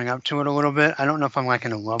still warming up to it a little bit. I don't know if I'm like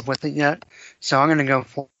in love with it yet, so I'm gonna go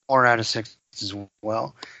 4 out of 6 as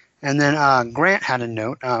well. And then Grant had a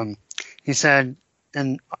note. He said,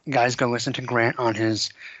 and guys, go listen to Grant on his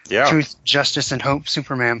Truth, Justice, and Hope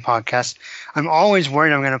Superman podcast. I'm always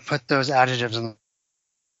worried I'm going to put those adjectives in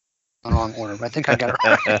the wrong order, but I think I got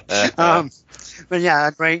it right. But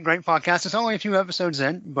yeah, great podcast. It's only a few episodes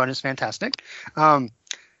in, but it's fantastic. But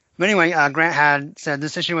anyway, Grant had said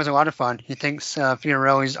this issue was a lot of fun. He thinks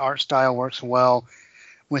Fiorelli's art style works well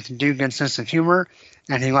with Dugan's sense of humor,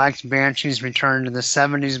 and he likes Banshee's return to the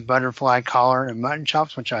 70s butterfly collar and mutton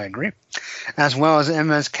chops, which I agree, as well as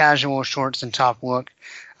Emma's casual shorts and top look.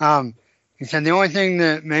 He said the only thing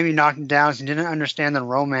that maybe knocked him down is he didn't understand the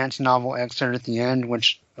romance novel excerpt at the end,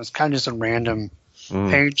 which was kind of just a random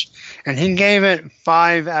page. And he gave it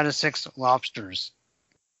 5 out of 6 lobsters.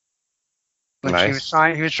 Which nice.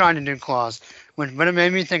 He was trying to do claws, but it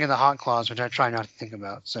made me think of the hot claws, which I try not to think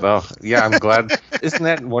about. So. Well, yeah, I'm glad. Isn't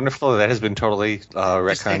that wonderful? That has been totally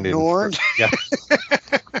retconned. Ignored. Yeah.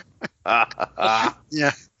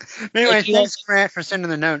 Yeah. Anyway, thanks, Grant, for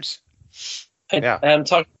sending the notes.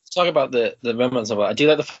 Talk about the romance novel. I do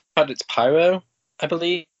like the fact it's Pyro, I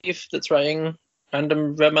believe, that's writing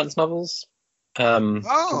random romance novels. Isn't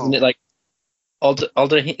it like Alder?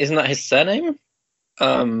 Isn't that his surname?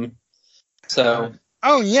 So.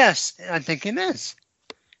 Oh yes, I think it is.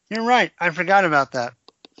 You're right. I forgot about that.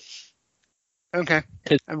 Okay,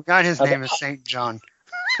 I forgot his name is Saint John.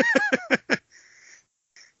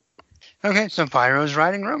 Okay, so Pyro's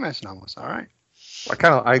writing romance novels. All right.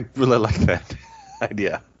 I really like that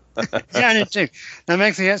idea. Yeah, I did too. That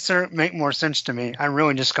makes the answer make more sense to me. I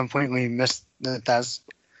really just completely missed that. That's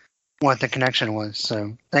what the connection was.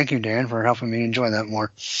 So thank you, Dan, for helping me enjoy that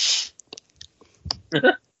more.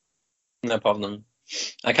 No problem.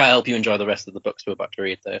 I can't help you enjoy the rest of the books we're about to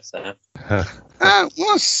read, though. So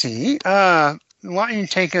we'll see. Why don't you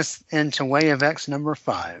take us into Way of X number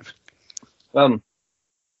 5?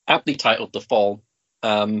 Aptly titled The Fall.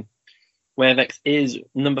 Way of X is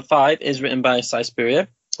number 5 is written by Cy Spurrier,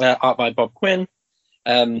 art by Bob Quinn.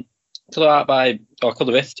 Colorist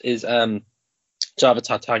is Java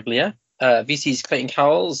Tartaglia. VC's Clayton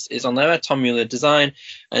Cowles is on there. Tom Mueller design,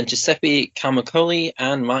 and Giuseppe Calmacoli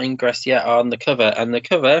and Martin Gracia are on the cover. And the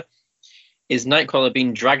cover is Nightcrawler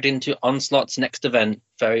being dragged into Onslaught's next event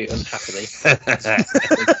very unhappily.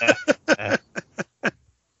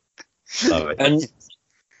 Love it. And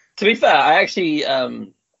to be fair, I actually,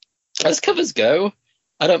 as covers go,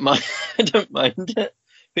 I don't mind. I don't mind it.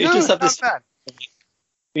 But you just have this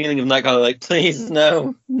feeling of Nightcrawler, like, please,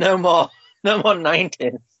 no more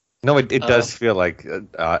 90s. No, it does feel like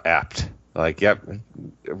apt. Like, yep,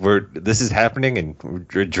 this is happening, and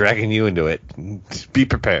we're dragging you into it. Be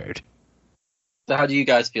prepared. So, how do you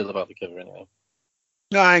guys feel about the cover anyway?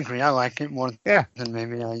 No, I agree. I like it more than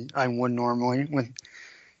maybe I would normally.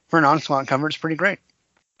 For an Onslaught cover, it's pretty great.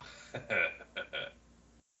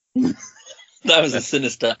 That was a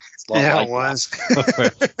sinister. Yeah, it was.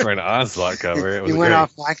 For an Onslaught cover, it was. You went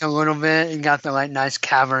off like a little bit and got the nice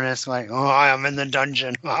cavernous, I'm in the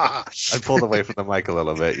dungeon. I pulled away from the mic a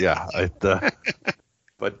little bit, yeah.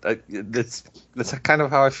 But that's kind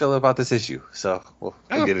of how I feel about this issue. So we'll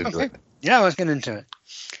get into it. Yeah, let's get into it.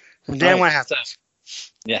 So Dan, what happens?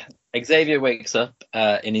 Yeah, Xavier wakes up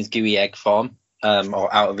in his gooey egg form,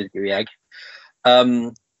 or out of his gooey egg.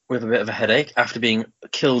 With a bit of a headache after being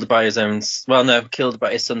killed by his son's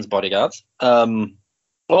bodyguards. All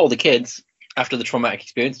the kids, after the traumatic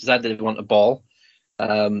experience, decided they want a ball.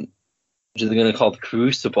 which is going to call the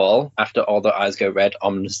Crucible after all their eyes go red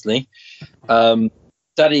ominously.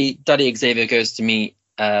 Daddy Xavier goes to meet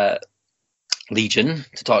Legion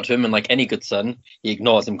to talk to him, and like any good son, he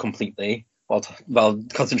ignores him completely while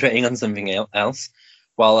concentrating on something else.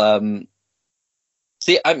 Last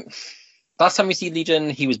time we see Legion,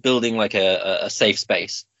 he was building like a safe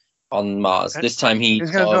space on Mars. This time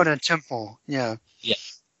he's going to build a temple. Yeah.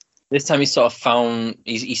 This time he's sort of found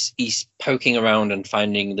he's poking around and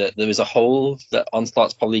finding that there is a hole that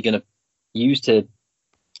Onslaught's probably going to use to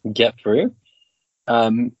get through.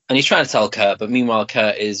 And he's trying to tell Kurt, but meanwhile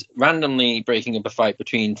Kurt is randomly breaking up a fight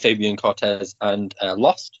between Fabian Cortez and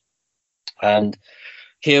Lost. And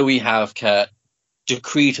here we have Kurt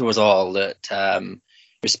decree to us all that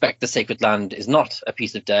respect the sacred land is not a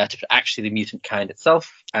piece of dirt, but actually the mutant kind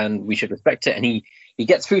itself, and we should respect it. And he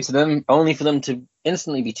gets through to them, only for them to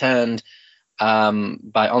instantly be turned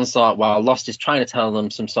by Onslaught, while Lost is trying to tell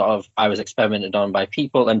them some sort of I was experimented on by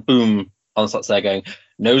people, and boom, Onslaught's there going,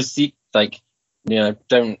 no, see, like, you know,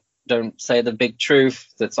 don't say the big truth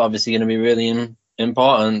that's obviously going to be really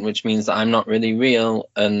important, which means that I'm not really real,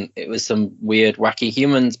 and it was some weird, wacky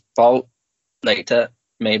human's fault later,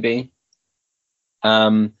 maybe.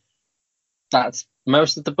 That's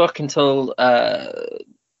most of the book until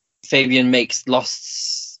Fabian makes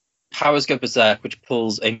Lost's powers go berserk, which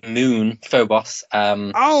pulls a moon, Phobos. I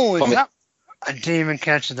didn't even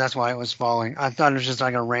catch it. That's why it was falling. I thought it was just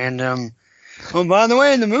like a random. Oh, by the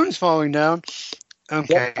way, the moon's falling down.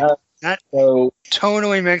 Okay, that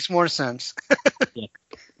totally makes more sense. Yeah.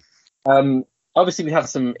 Obviously, we have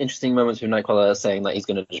some interesting moments with Nightcrawler saying that he's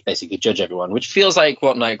going to just basically judge everyone, which feels like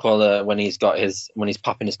what Nightcrawler, when he's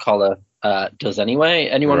popping his collar, does anyway.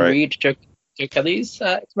 Anyone read Joe Kelly's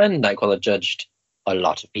X-Men? Nightcrawler judged a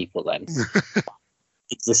lot of people then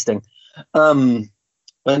existing. And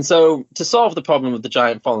so to solve the problem with the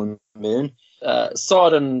giant fallen moon,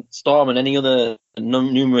 Sword and Storm and any other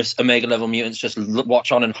numerous Omega level mutants just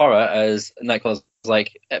watch on in horror as Nightcrawler's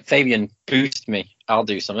like, Fabian, boost me, I'll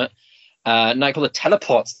do something. Nightcrawler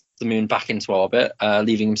teleports the moon back into orbit,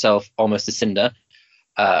 leaving himself almost a cinder,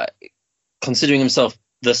 considering himself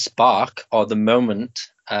the spark or the moment,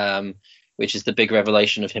 which is the big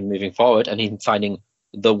revelation of him moving forward and him finding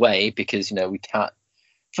the way, because, you know, we can't.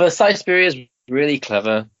 First Sight Spear is really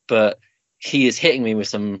clever, but he is hitting me with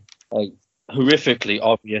some like horrifically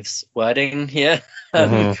obvious wording here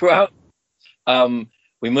throughout.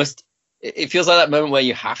 We must. It feels like that moment where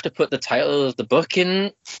you have to put the title of the book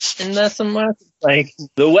in there somewhere. Like,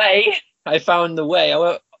 the way. I found the way.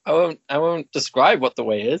 I won't describe what the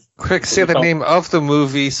way is. Quick, say the name of the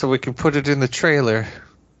movie so we can put it in the trailer.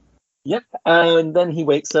 Yep. And then he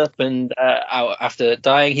wakes up and after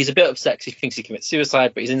dying, he's a bit upset because he thinks he commits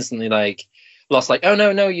suicide, but he's instantly like Lost, like, oh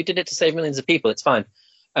no, you did it to save millions of people. It's fine.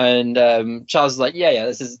 And Charles is like, yeah,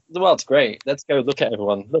 this is the world's great. Let's go look at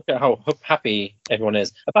everyone. Look at how happy everyone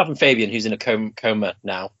is, apart from Fabian, who's in a coma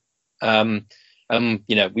now. You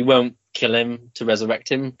know, we won't kill him to resurrect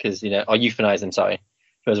him because, you know, or euthanize him. Sorry,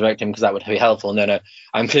 to resurrect him because that would be helpful. No,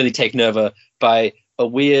 I'm clearly taken over by a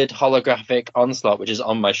weird holographic Onslaught, which is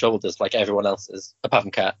on my shoulders like everyone else's, apart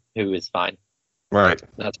from Kat, who is fine. Right.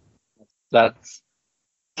 That's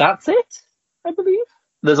it, I believe.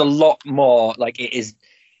 There's a lot more. Like, it's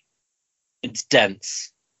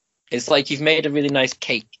dense. It's like you've made a really nice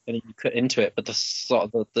cake and you cut into it, but the sort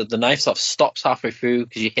of the knife sort of stops halfway through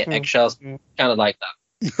because you hit eggshells. Kind of like that.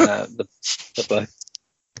 The book.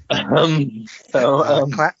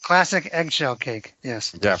 Classic eggshell cake.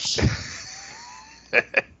 Yes. Yeah.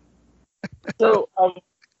 So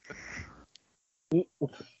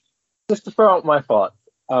just to throw out my thoughts,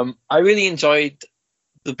 I really enjoyed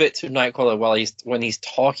the bits with Nightcrawler when he's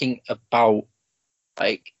talking about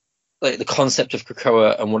like the concept of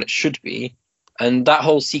Krakoa and what it should be, and that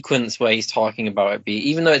whole sequence where he's talking about it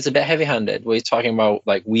even though it's a bit heavy-handed, where he's talking about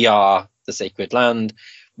like, we are the sacred land,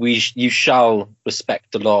 you shall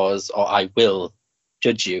respect the laws or I will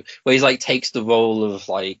judge you, where he's like takes the role of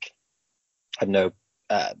like, I don't know,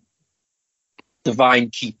 divine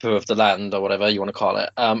keeper of the land or whatever you want to call it.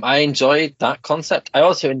 I enjoyed that concept. I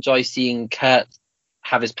also enjoy seeing Kurt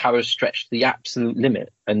have his powers stretched to the absolute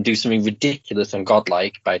limit and do something ridiculous and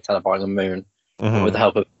godlike by teleporting a moon with the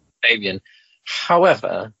help of Fabian.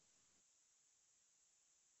 However,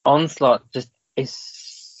 Onslaught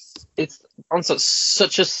it's Onslaught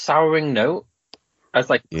such a souring note as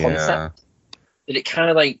like concept that it kind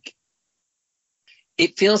of like,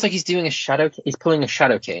 it feels like he's doing he's pulling a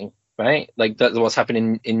Shadow King, right? Like that's what's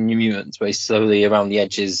happening in New Mutants, where he's slowly around the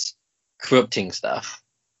edges corrupting stuff.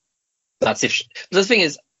 That's the thing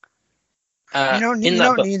is, you don't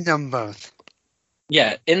need them both.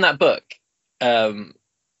 Yeah, in that book, Evita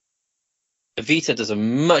does a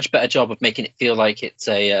much better job of making it feel like it's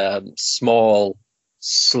a small,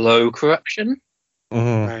 slow corruption.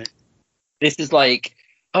 Mm-hmm. Right. This is like,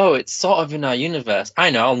 oh, it's sort of in our universe. I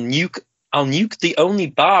know, I'll nuke the only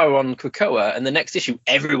bar on Krakoa, and the next issue,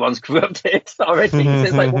 everyone's corrupted already. So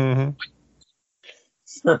it's like, what?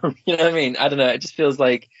 You know what I mean? I don't know. It just feels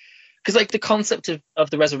like, because like the concept of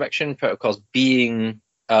the resurrection protocols being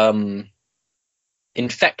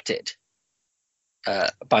infected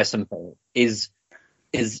by something is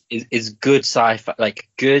good sci-fi, like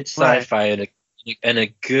good sci-fi, right. and a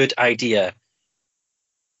good idea.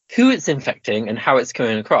 Who it's infecting and how it's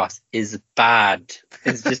coming across is bad.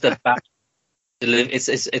 It's just a bad.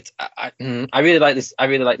 I really like this. I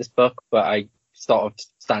really like this book, but I sort of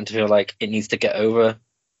starting to feel like it needs to get over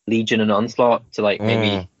Legion and Onslaught to like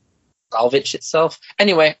maybe salvage itself.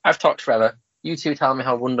 Anyway, I've talked forever. You two tell me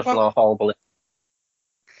how wonderful or horrible it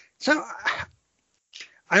is. So,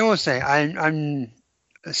 I will say I'm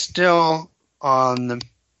still on the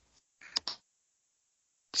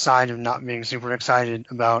side of not being super excited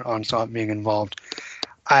about Onslaught being involved.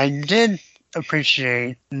 I did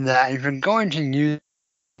appreciate that if you're going to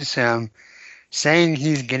use him, saying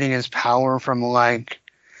he's getting his power from like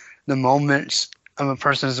the moments of a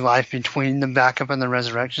person's life between the backup and the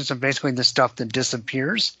resurrection, so basically the stuff that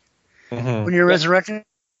disappears when you're resurrected,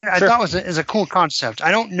 I thought is a cool concept.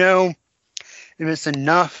 I don't know if it's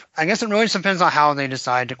enough. I guess it really depends on how they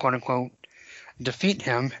decide to quote unquote defeat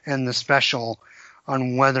him in the special,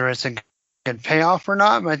 on whether it's a good payoff or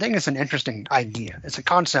not. But I think it's an interesting idea. It's a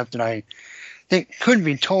concept that I think could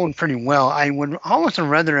be told pretty well. I would almost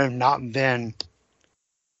rather have not been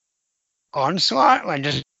Onslaught. Like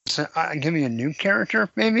just give me a new character,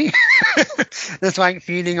 maybe. That's like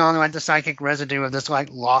feeding on like the psychic residue of this like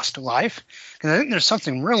lost life. Because I think there's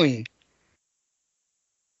something really.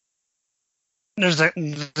 There's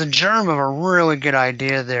the germ of a really good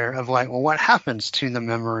idea there of like, well, what happens to the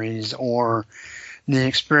memories or the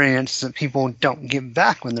experience that people don't get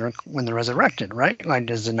back when they're resurrected, right? Like,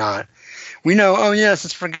 does it not? We know, oh yes,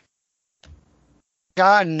 it's forgotten,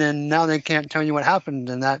 and now they can't tell you what happened,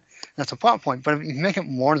 and that's a plot point. But if you make it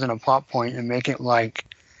more than a plot point and make it like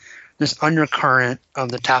this undercurrent of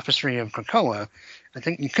the tapestry of Krakoa, I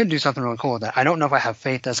think you could do something really cool with that. I don't know if I have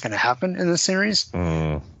faith that's going to happen in this series,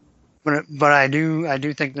 but I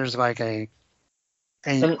do think there's like a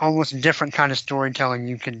almost different kind of storytelling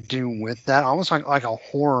you could do with that, almost like a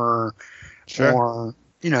horror, or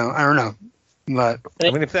I don't know. But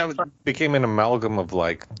I mean, if that became an amalgam of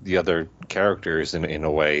like the other characters in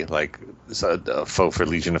a way, like a foe for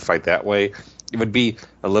Legion to fight that way, it would be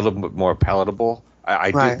a little bit more palatable.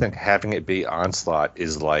 I do think having it be Onslaught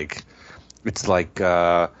is like, it's like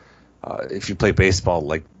if you play baseball,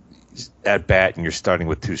 like at bat and you're starting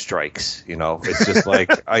with 2 strikes. It's just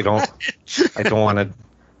like I don't want to.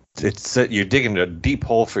 It's you're digging a deep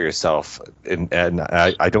hole for yourself, and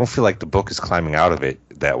I don't feel like the book is climbing out of it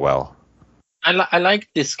that well. I like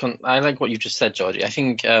this. I like what you just said, Georgie. I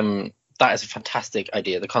think that is a fantastic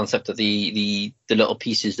idea. The concept of the little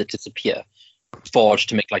pieces that disappear, forged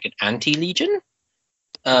to make like an anti-Legion.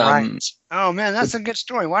 Right. Oh man, that's a good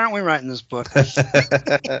story. Why aren't we writing this book?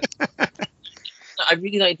 I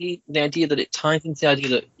really like the idea that it ties into the idea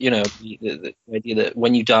that the idea that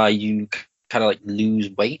when you die you kind of like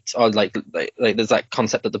lose weight, or like there's that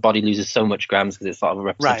concept that the body loses so much grams because it's sort of a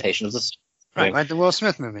representation of this. Right, like the Will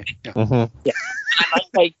Smith movie. Yeah. Mm-hmm. Yeah.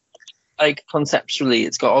 And like conceptually,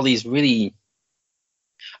 it's got all these really.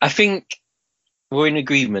 I think we're in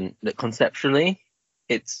agreement that conceptually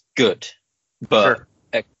it's good, but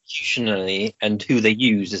executionally and who they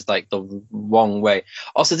use is like the wrong way.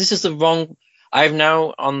 Also, this is the wrong. I'm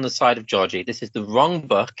now on the side of Georgie. This is the wrong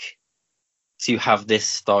book to have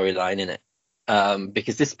this storyline in it,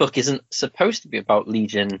 because this book isn't supposed to be about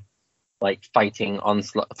Legion. Like fighting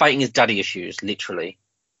his daddy issues, literally.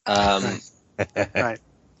 Right.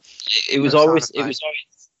 It was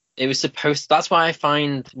supposed. That's why I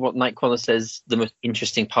find what Nightcrawler says the most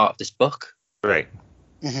interesting part of this book. Right.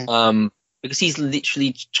 Mm-hmm. Because he's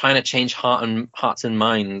literally trying to change hearts and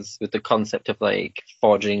minds with the concept of like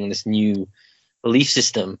forging this new belief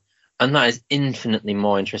system, and that is infinitely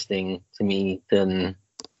more interesting to me than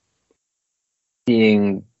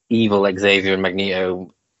seeing evil Xavier and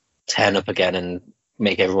Magneto turn up again and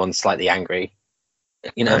make everyone slightly angry.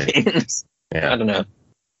 What I mean? Yeah. I don't know.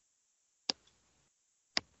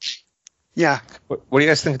 Yeah. What do you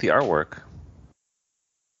guys think of the artwork?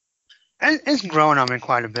 It's growing on me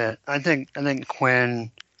quite a bit. I think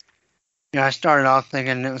Quinn. I started off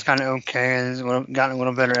thinking it was kind of okay, and it's gotten a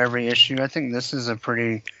little better every issue. I think this is a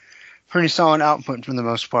pretty solid output for the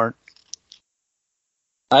most part.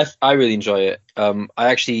 I really enjoy it.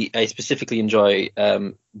 I specifically enjoy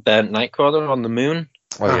Burnt Nightcrawler on the Moon.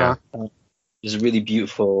 Oh yeah. There's really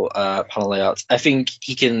beautiful panel layouts. I think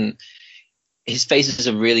his faces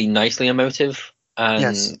are really nicely emotive,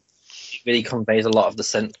 and it really conveys a lot of the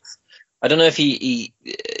sense. I don't know if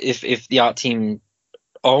if the art team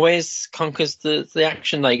always conquers the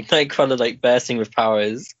action. Like Nightcrawler, like bursting with power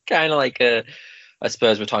is kind of like I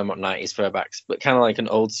suppose we're talking about 90s throwbacks, but kind of like an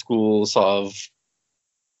old school sort of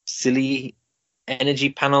silly energy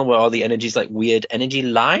panel where all the energy's like weird energy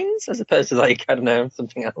lines as opposed to like, I don't know,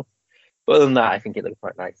 something else. But other than that, I think it looks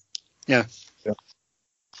quite nice. Yeah.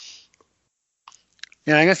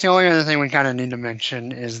 Yeah, I guess the only other thing we kind of need to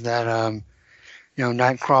mention is that,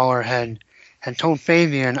 Nightcrawler had told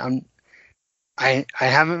Fabian, I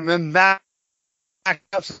haven't been back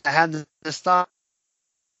up since I had this thought.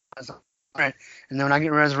 Right. And then when I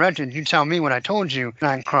get resurrected, you tell me what I told you.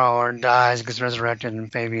 Nightcrawler dies, gets resurrected, and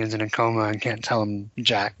Fabian's in a coma and can't tell him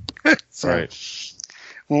jack. So Right.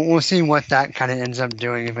 We'll see what that kind of ends up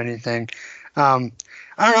doing, if anything. I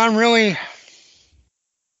don't know.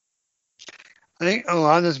 I think a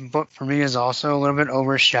lot of this book for me is also a little bit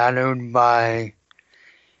overshadowed by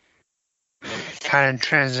kind of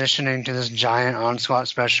transitioning to this giant Onslaught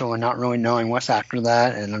special and not really knowing what's after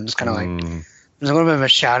that. And I'm just kind of like, there's a little bit of a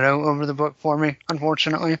shadow over the book for me,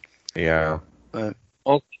 unfortunately. Yeah. But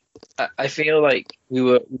I feel like we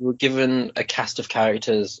were given a cast of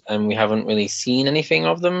characters and we haven't really seen anything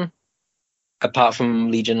of them apart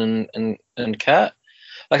from Legion and Kurt.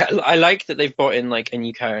 Like I like that they've brought in like a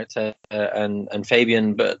new character and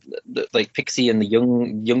Fabian, but like Pixie and the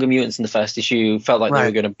younger mutants in the first issue felt like they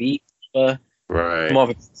were going to be more of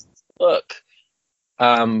a book,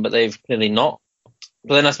 but they've clearly not.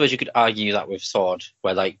 But then I suppose you could argue that with Sword,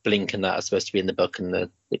 where like Blink and that are supposed to be in the book and they're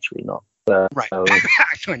literally not. Right.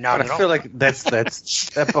 Actually, not but at I feel all. like that's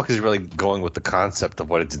that book is really going with the concept of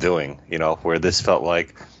what it's doing. Where this felt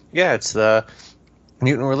like, yeah, it's the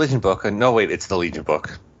Mutant Religion book, and no, wait, it's the Legion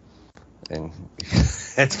book, and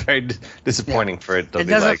it's very disappointing for it to It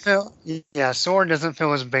be doesn't like. feel. Yeah, Sword doesn't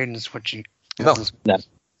feel as bait and switchy. No.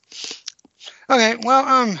 Okay,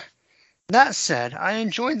 well, that said, I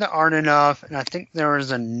enjoyed the art enough, and I think there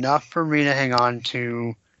was enough for me to hang on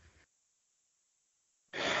to.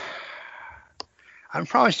 I'm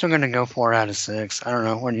probably still going to go 4 out of 6. I don't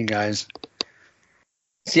know. What do you guys?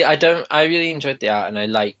 See, I really enjoyed the art, and I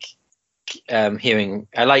like hearing.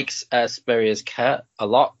 I like Spurrier's Kurt a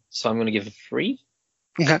lot, so I'm going to give it 3.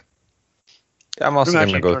 Okay. I'm also going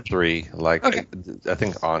to actually go George. 3. Like, Okay. I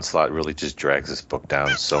think Onslaught really just drags this book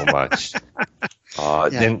down so much.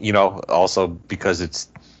 Then, also because it's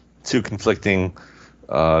 2 conflicting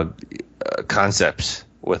concepts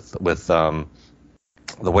with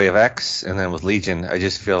the Way of X and then with Legion. I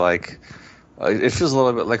just feel like it feels a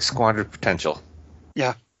little bit like squandered potential.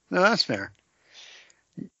 Yeah. No, that's fair.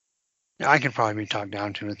 Yeah, I could probably be talked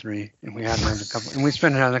down to a 3 if we had another couple. And we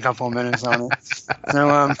spent another couple of minutes on it.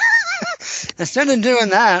 So instead of doing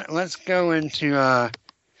that, let's go into.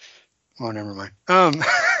 Never mind.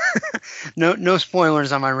 No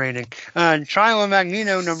spoilers on my rating. Trial of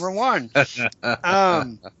Magneto #1.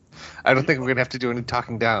 I don't think we're gonna have to do any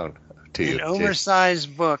talking down to you. An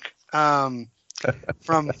oversized book. From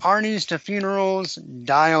parties to funerals.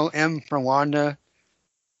 Dial M for Wanda.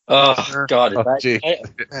 Oh God! Oh, gee.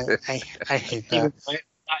 I hate that.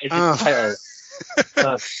 That is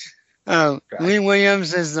the title. Lee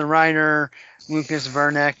Williams is the writer. Lucas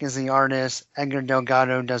Verneck is the artist. Edgar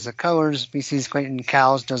Delgado does the colors. BC's Clayton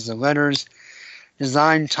Cowles does the letters.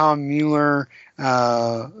 Design Tom Mueller,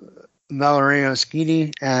 Valerio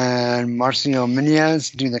Schiti, and Marcio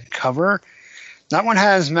Menez do the cover. That one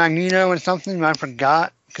has Magneto and something I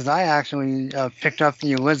forgot because I actually picked up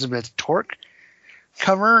the Elizabeth Torque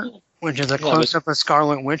cover, which is a close-up of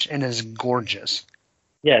Scarlet Witch and is gorgeous.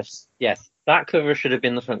 Yes. That cover should have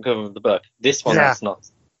been the front cover of the book. This one is not.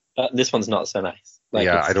 This one's not so nice. Like,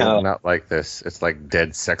 yeah, I don't not like this. It's like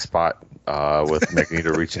dead sex bot with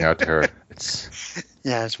Magneto reaching out to her. It's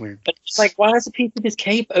weird. But it's like, why has a piece of his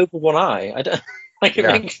cape over one eye? I don't like it.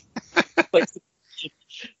 Makes like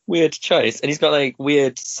weird choice, and he's got like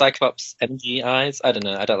weird Cyclops energy eyes. I don't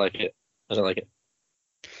know. I don't like it.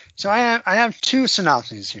 So I have 2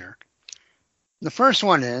 synopses here. The first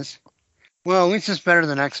one is, well, at least it's better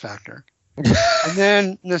than X Factor. And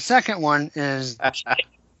then the second one is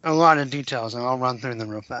a lot of details, and I'll run through them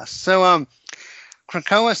real fast. So,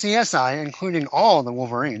 Krakoa CSI, including all the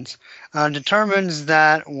Wolverines, determines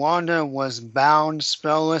that Wanda was bound,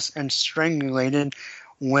 spellless, and strangulated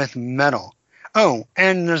with metal. Oh,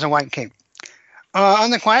 and there's a white cape.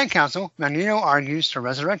 On the Quiet Council, Magneto argues to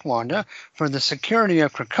resurrect Wanda for the security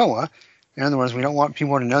of Krakoa. In other words, we don't want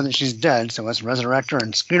people to know that she's dead, so let's resurrect her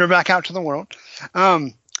and scoot her back out to the world.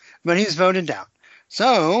 But he's voted down.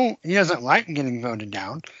 So he doesn't like getting voted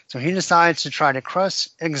down, so he decides to try to crush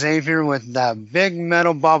Xavier with that big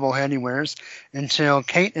metal bobblehead he wears until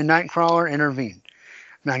Kate and Nightcrawler intervene.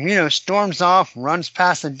 Magneto storms off, runs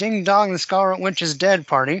past the Ding Dong the Scarlet Witch's dead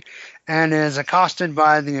party, and is accosted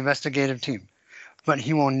by the investigative team. But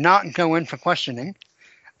he will not go in for questioning.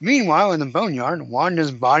 Meanwhile, in the Boneyard,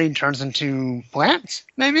 Wanda's body turns into plants,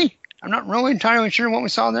 maybe? I'm not really entirely sure what we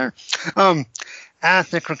saw there.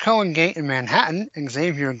 At the Krakoan Gate in Manhattan,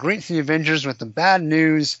 Xavier greets the Avengers with the bad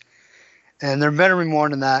news, and there better be more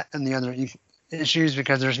than that in the other issues,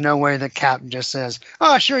 because there's no way that Cap just says,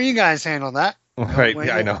 "Oh, sure, you guys handle that." Right, way,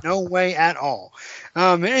 yeah, I know. No way at all.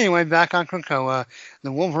 Anyway, back on Krakoa,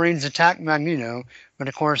 the Wolverines attack Magneto, but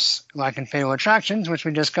of course, like in Fatal Attractions, which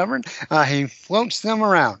we just covered, he floats them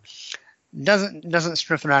around. Doesn't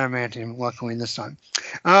strip their adamantium, luckily this time.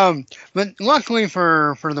 But luckily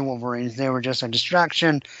for the Wolverines, they were just a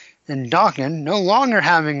distraction. And Daken, no longer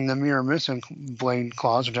having the Mirror Missile blade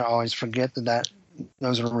claws, which I always forget that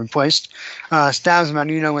those were replaced, stabs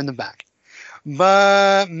Magneto in the back.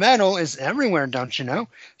 But metal is everywhere, don't you know?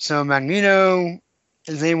 So Magneto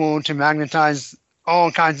is able to magnetize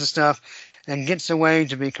all kinds of stuff and gets away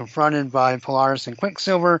to be confronted by Polaris and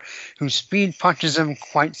Quicksilver, who speed punches him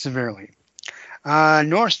quite severely.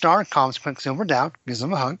 Northstar calms Quicksilver down, gives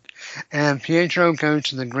him a hug, and Pietro goes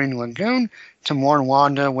to the Green Lagoon to mourn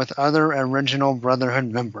Wanda with other original Brotherhood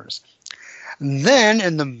members. Then,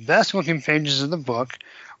 in the best-looking pages of the book,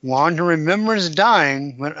 Wanda remembers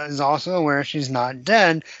dying, but is also aware she's not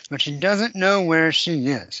dead, but she doesn't know where she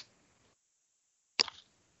is.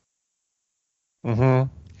 Mm-hmm.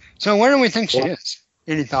 So where do we think she is?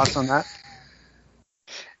 Any thoughts on that?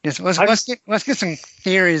 Yes, let's get some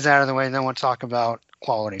theories out of the way, then we'll talk about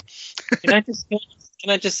quality. Can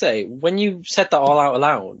I just say, when you said that all out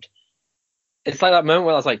loud, it's like that moment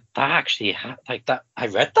where I was like, that actually like that. I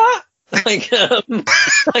read that. Like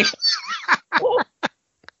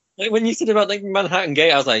when you said about like Manhattan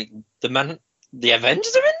Gate, I was like, the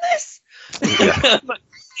Avengers are in this. Yeah.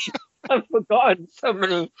 I've forgotten so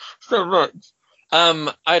much.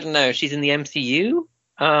 I don't know. She's in the MCU.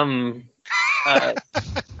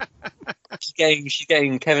 She's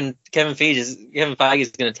getting Kevin Feige is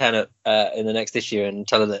going to turn up in the next issue and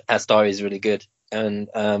tell her that her story is really good, and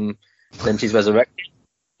then she's resurrected,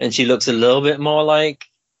 and she looks a little bit more like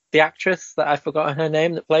the actress that I've forgotten her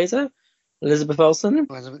name that plays her, Elizabeth Olsen.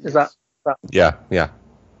 Is that? Yeah.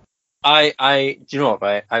 I do you know what?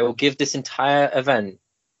 Right? I will give this entire event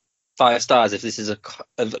 5 stars if this is a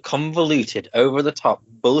convoluted, over the top,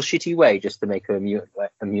 bullshitty way just to make her a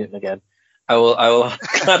mutant again. I will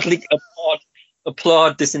gladly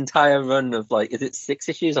applaud this entire run of, like, is it 6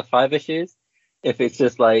 issues or 5 issues? If it's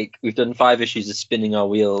just like we've done 5 issues of spinning our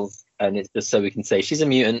wheels and it's just so we can say she's a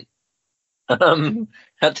mutant at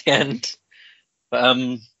the end. But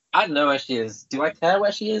I don't know where she is. Do I care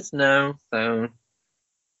where she is? No. So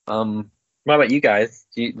what about you guys?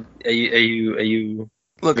 Are you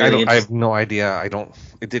Look, really I have no idea.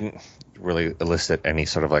 It didn't really elicit any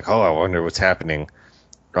sort of like, oh, I wonder what's happening.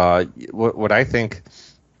 What I think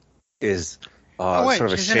is sort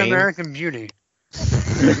of a she's shame. in American Beauty.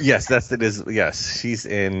 Yes, it is. Yes, she's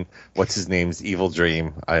in what's his name's Evil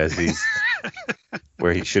Dream, as he's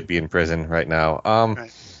where he should be in prison right now.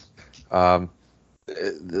 Right.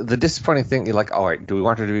 The disappointing thing, you're like, all right, do we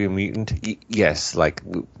want her to be a mutant? Yes, like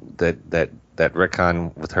that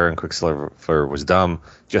retcon with her and Quicksilver was dumb,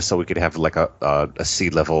 just so we could have like a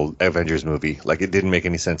C-level Avengers movie. Like, it didn't make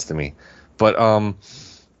any sense to me. But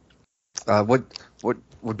what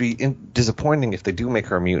would be disappointing if they do make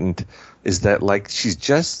her a mutant is that, like, she's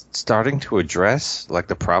just starting to address like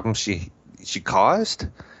the problems she caused,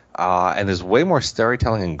 and there's way more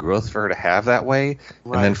storytelling and growth for her to have that way.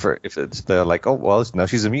 Right. And then if it's the like, oh well, now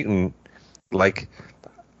she's a mutant, like,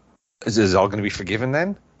 is all going to be forgiven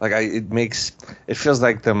then? Like, it feels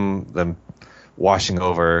like them washing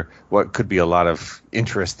over what could be a lot of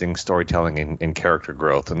interesting storytelling and character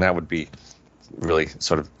growth, and that would be really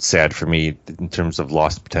sort of sad for me in terms of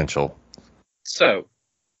lost potential. So,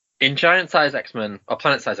 in Giant Size X-Men, or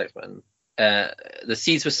Planet Size X-Men, the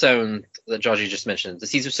seeds were sown that Georgie just mentioned. The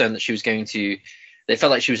seeds were sown that she was going to. They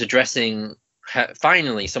felt like she was addressing.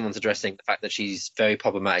 Finally, someone's addressing the fact that she's very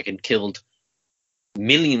problematic and killed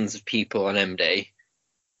millions of people on M-Day,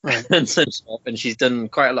 right. and she's done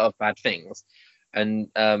quite a lot of bad things, and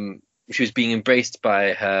she was being embraced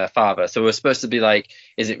by her father. So we're supposed to be like,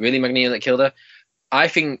 is it really Magneto that killed her? I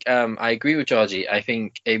think I agree with Georgie. I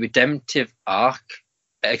think a redemptive arc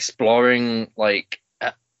exploring like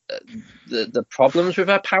the problems with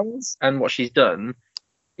her powers and what she's done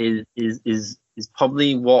is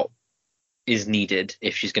probably what is needed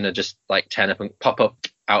if she's gonna just like turn up and pop up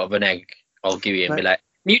out of an egg all gooey and be like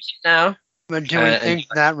mutant now. But do we think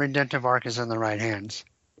that redemptive arc is in the right hands?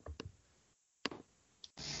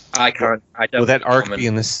 I can't. I don't. Will that arc be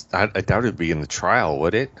in this? I doubt it'd be in the trial,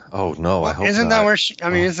 would it? Oh no, I hope isn't not. That where she? I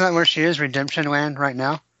mean, isn't that where she is? Redemption land right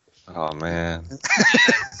now. Oh man.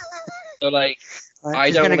 So like,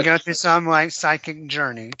 she's gonna go through some like psychic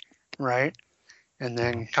journey, right? And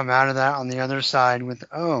then come out of that on the other side with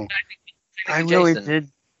I really did.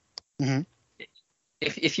 Mm-hmm.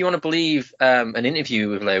 If you want to believe an interview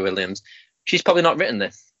with Leah Williams, she's probably not written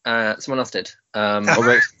this. Someone else did.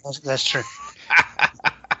 That's true.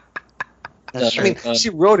 That's true. I mean, she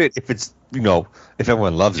wrote it if it's if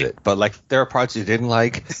everyone loves it, but like there are parts you didn't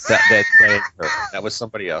like. That was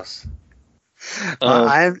somebody else.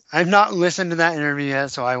 I've not listened to that interview yet,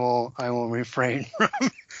 so I will refrain from.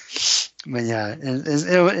 But yeah,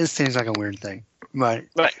 it seems like a weird thing. But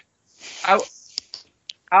right.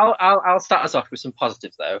 I'll start us off with some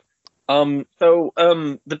positives though. So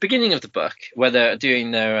the beginning of the book, where they're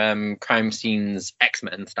doing their crime scenes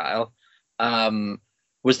X-Men style,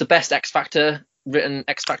 was the best X Factor written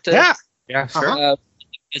X Factor. Yeah, sure.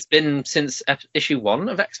 It's been since issue 1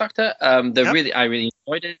 of X Factor. I really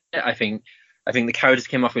enjoyed it. I think the characters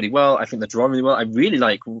came off really well. I think they're drawn really well. I really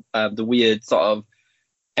like the weird sort of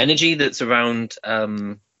energy that's around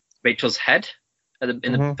Rachel's head in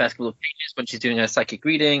the first couple of pages when she's doing her psychic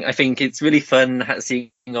reading. I think it's really fun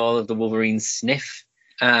seeing all of the Wolverines sniff.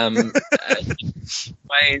 I thought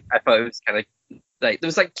it was kind of like there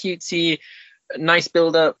was like cutesy, nice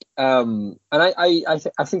build up. And I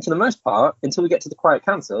think for the most part, until we get to the Quiet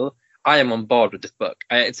Council, I am on board with this book.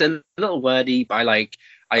 It's a little wordy, but I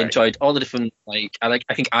enjoyed all the different I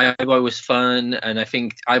think Eye-Boy was fun, and I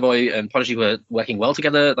think Eye-Boy and Prodigy were working well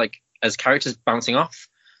together, like as characters bouncing off.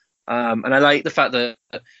 And I like the fact that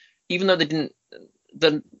even though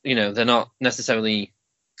they're not necessarily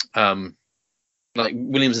like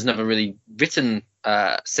Williams has never really written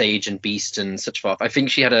Sage and Beast and such forth. I think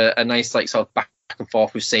she had a nice like sort of back and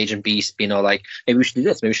forth with Sage and Beast, being all like, maybe we should do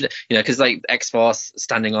this, maybe we should, because like X-Force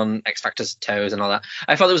standing on X-Factor's toes and all that.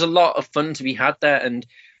 I thought there was a lot of fun to be had there, and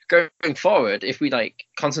going forward, if we like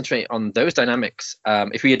concentrate on those dynamics,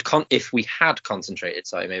 if we had concentrated,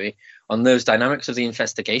 maybe on those dynamics of the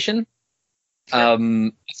investigation, sure. I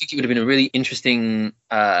think it would have been a really interesting,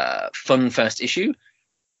 fun first issue.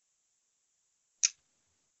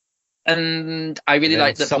 And I really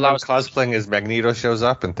like that someone cosplaying as Magneto shows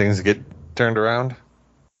up and things get turned around.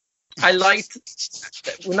 I liked.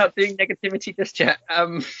 We're not doing negativity just yet. I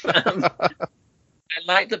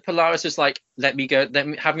like that Polaris was like, "Let me go.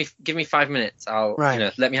 Give me 5 minutes.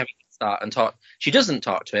 Let me have a start and talk." She doesn't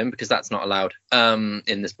talk to him because that's not allowed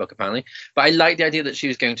in this book apparently. But I like the idea that she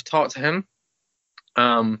was going to talk to him,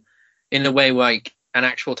 in a way like an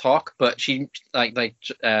actual talk. But she like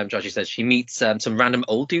Georgie says, she meets some random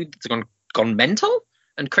old dude that's gone mental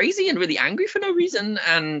and crazy and really angry for no reason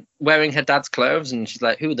and wearing her dad's clothes, and she's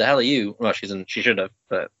like, "Who the hell are you?" Well, she should have,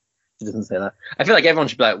 but she doesn't say that. I feel like everyone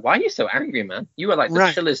should be like, "Why are you so angry, man? You are like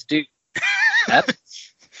the chillest dude."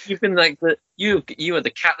 You've been like you are the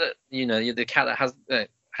cat that you're the cat that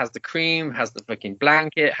has the cream, has the fucking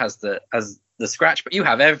blanket, has the scratch, but you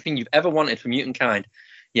have everything you've ever wanted from mutant kind.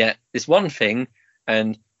 Yet this one thing,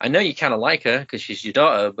 and I know you kind of like her because she's your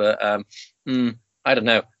daughter, but I don't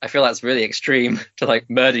know. I feel that's really extreme to like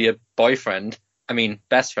murder your boyfriend. I mean,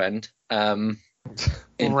 best friend.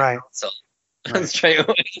 Right. So straight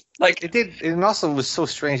away, like it did. It also was so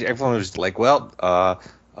strange. Everyone was like, "Well,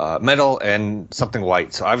 metal and something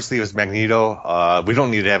white." So obviously it was Magneto. We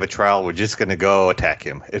don't need to have a trial. We're just gonna go attack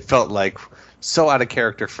him. It felt like so out of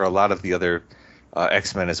character for a lot of the other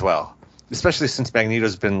X-Men as well, especially since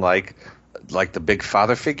Magneto's been like the big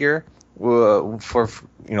father figure for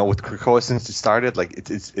with Krakoa since it started. Like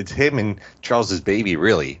it's him and Charles's baby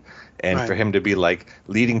really, and for him to be like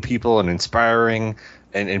leading people and inspiring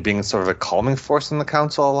and being sort of a calming force in the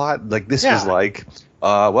council a lot. Like this was like,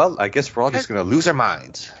 well, I guess we're all just gonna lose our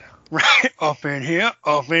minds. Right, up in here.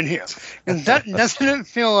 And that doesn't it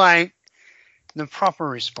feel like the proper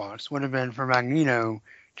response would have been for Magneto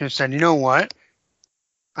to have said, "You know what?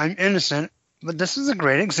 I'm innocent, but this is a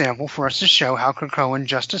great example for us to show how Krakoan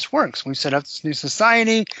justice works. We've set up this new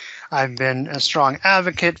society. I've been a strong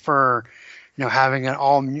advocate for, having an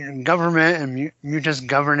all-mutant government and mutants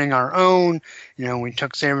governing our own. We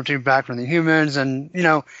took Sabretooth back from the humans, and,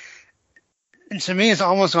 and to me it's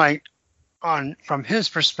almost like from his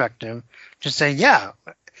perspective to say, yeah,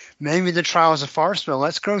 maybe the trial is a farce, but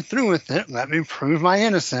let's go through with it. Let me prove my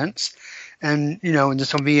innocence. And,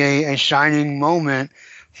 this will be a shining moment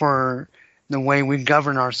for the way we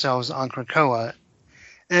govern ourselves on Krakoa.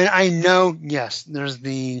 And I know, yes, there's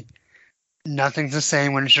the nothing's the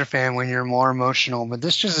same when it's your family, when you're more emotional, but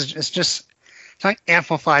this it's like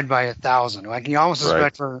amplified by 1,000. Like you almost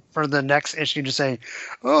expect for the next issue to say,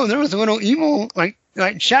 oh, there was a little evil, like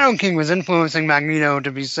Shadow King was influencing Magneto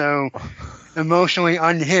to be so emotionally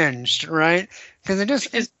unhinged, right? Because it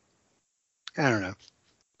just is. I don't know.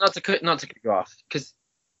 Not to cut you off, because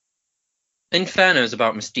Inferno is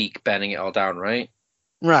about Mystique banning it all down, right?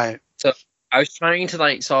 Right. So I was trying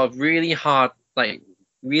to sort of really hard,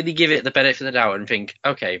 really give it the benefit of the doubt and think,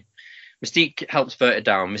 okay, Mystique helps vote it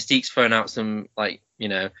down. Mystique's throwing out some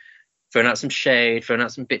throwing out some shade, throwing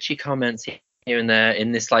out some bitchy comments here and there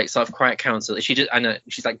in this sort of quiet council. I know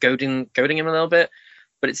she's goading him a little bit,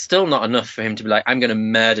 but it's still not enough for him to be like, I'm going to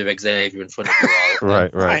murder Xavier in front of you all.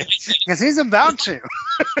 Right. Because he's about to.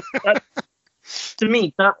 To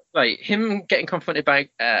me, that him getting confronted by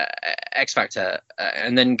X Factor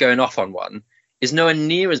and then going off on one is nowhere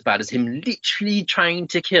near as bad as him literally trying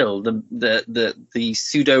to kill the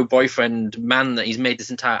pseudo boyfriend man that he's made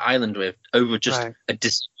this entire island with over just a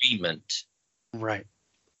disagreement. Right.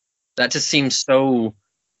 That just seems so.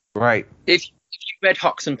 Right. If you read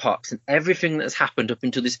Hox and Pox and everything that's happened up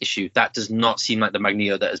until this issue, that does not seem like the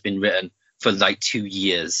Magneto that has been written for 2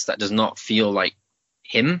 years. That does not feel like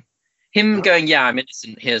him. Him going, yeah, I'm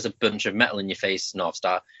innocent. Here's a bunch of metal in your face,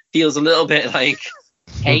 Northstar. Feels a little bit like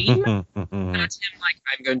Kane. That's him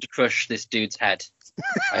I'm going to crush this dude's head.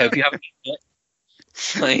 I hope you haven't done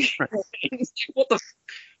it. What the?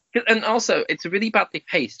 And also, it's really badly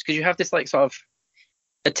paced because you have this sort of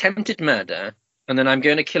attempted murder, and then I'm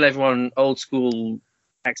going to kill everyone old school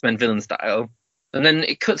X-Men villain style, and then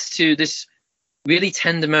it cuts to this really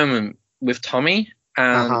tender moment with Tommy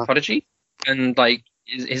and Prodigy, and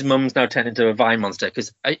his mum's now turned into a vine monster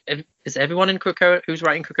because is everyone in Krakoa who's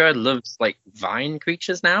writing Krakoa loves vine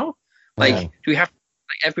creatures now? Do we have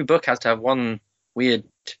every book has to have one weird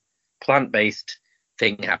plant-based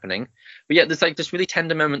thing happening? But yeah, there's this really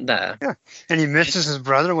tender moment there. Yeah, and he misses his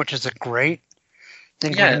brother, which is a great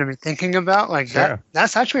thing for him to be thinking about. That.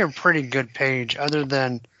 That's actually a pretty good page. Other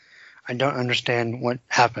than I don't understand what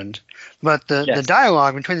happened, but the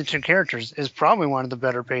dialogue between the two characters is probably one of the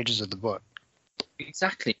better pages of the book.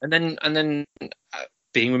 Exactly, and then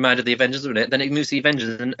being reminded of the Avengers of it, then it moves to the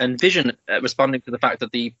Avengers and Vision responding to the fact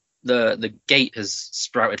that the gate has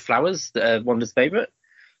sprouted flowers that are Wanda's favorite.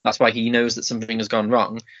 That's why he knows that something has gone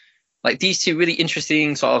wrong. These two really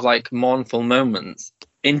interesting sort of mournful moments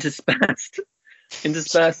interspersed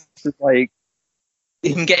with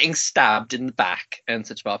him getting stabbed in the back and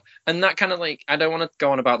such forth. And that kind of I don't want to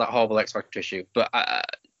go on about that horrible X Factor issue, but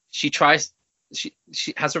she tries. She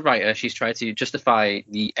has a writer. She's tried to justify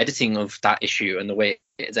the editing of that issue and the way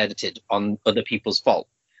it's edited on other people's fault.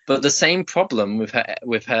 But the same problem with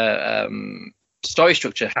her story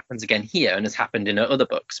structure happens again here and has happened in her other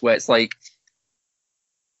books, where it's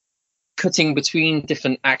cutting between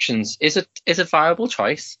different actions is a viable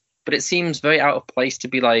choice, but it seems very out of place to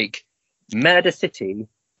be Murder City.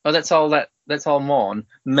 Oh, let's all mourn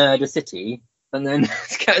Murder City. And then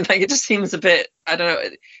it's it just seems a bit, I don't know,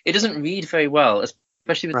 it doesn't read very well,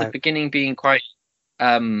 especially with the beginning being quite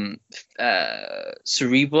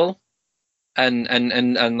cerebral and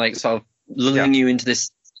sort of lulling you into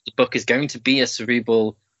this. The book is going to be a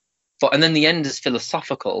cerebral, and then the end is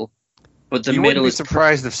philosophical, but the middle is. You wouldn't be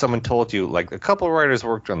surprised if someone told you, a couple of writers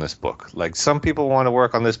worked on this book. Some people want to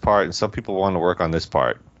work on this part and some people want to work on this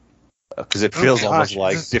part. Because it feels almost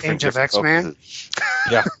like different X-Men.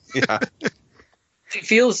 Yeah. It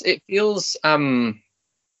feels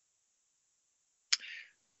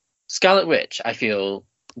Scarlet Witch, I feel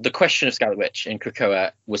the question of Scarlet Witch in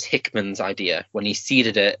Krakoa was Hickman's idea when he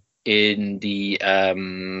seeded it in the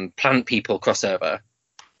Plant People crossover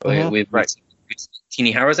with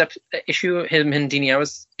Teeny Howard's issue, him and Teeny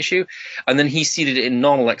Howard's issue, and then he seeded it in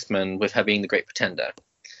normal X-Men with her being the Great Pretender.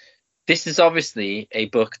 This is obviously a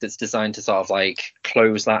book that's designed to sort of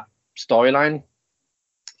close that storyline.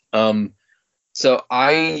 So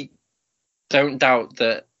I don't doubt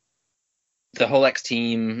that the whole X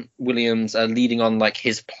team, Williams, are leading on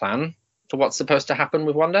his plan for what's supposed to happen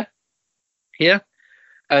with Wanda here.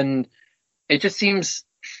 And it just seems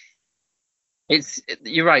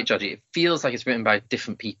you're right, Georgie. It feels like it's written by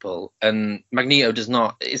different people, and Magneto it's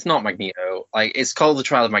not Magneto. It's called The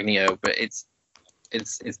Trial of Magneto, but it's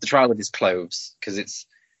the trial of his clothes, because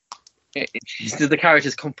the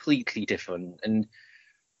character's completely different. And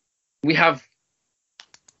we have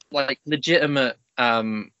like legitimate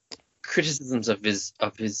criticisms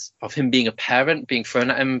of him being a parent being thrown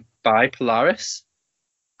at him by Polaris.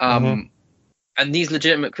 And these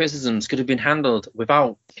legitimate criticisms could have been handled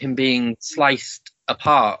without him being sliced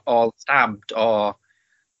apart or stabbed or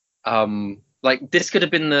like this could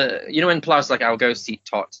have been when Polaris like I'll go see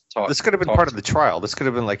taught. This could have been part of the trial. This could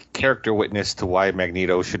have been like character witness to why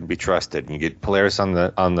Magneto shouldn't be trusted. And you get Polaris on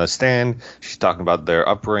the stand. She's talking about their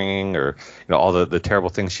upbringing or all the terrible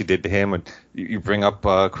things she did to him. And you bring up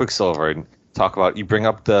Quicksilver and you bring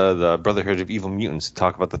up the Brotherhood of Evil Mutants,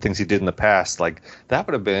 talk about the things he did in the past. Like that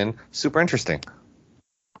would have been super interesting.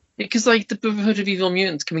 Because like the Brotherhood of Evil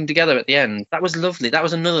Mutants coming together at the end, that was lovely. That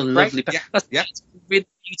was another lovely. Right? That's really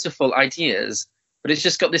beautiful ideas, but it's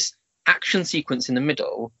just got this action sequence in the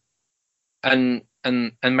middle, and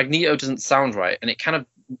Magneto doesn't sound right, and it kind of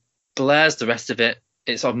blurs the rest of it.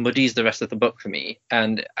 It sort of muddies the rest of the book for me,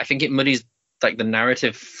 and I think it muddies like the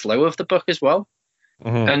narrative flow of the book as well.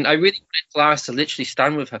 And I really wanted Polaris to literally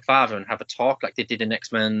stand with her father and have a talk like they did in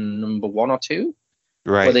X-Men number 1 or 2,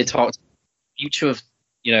 right? Where they talked the future of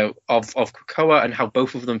Krakoa and how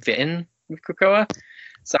both of them fit in with Krakoa.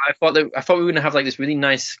 So I thought we were going to have like this really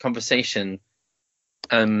nice conversation.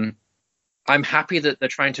 I'm happy that they're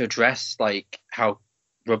trying to address like how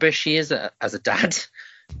rubbish he is as a dad.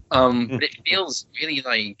 But it feels really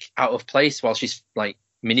like out of place while she's like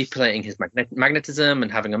manipulating his magnetism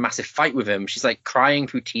and having a massive fight with him. She's like crying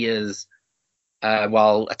through tears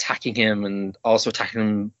while attacking him and also attacking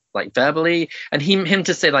him like verbally. And him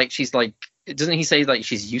to say like she's like, doesn't he say like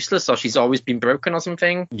she's useless or she's always been broken or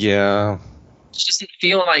something? Yeah. It doesn't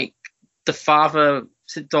feel like the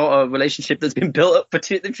father-daughter relationship that's been built up. But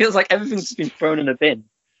it feels like everything's just been thrown in a bin.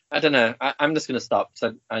 I don't know. I'm just going to stop.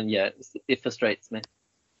 It frustrates me.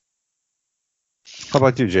 How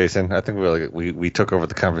about you, Jason? I think we took over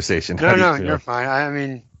the conversation. No, you're fine. I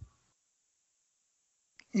mean,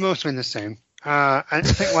 mostly the same. I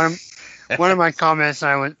think one of my comments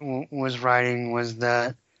I was writing was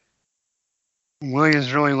that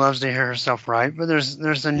Williams really loves to hear herself write, but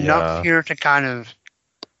there's enough here to kind of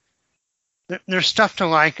there's stuff to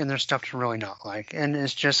like and there's stuff to really not like, and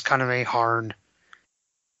it's just kind of a hard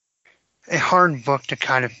book to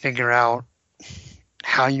kind of figure out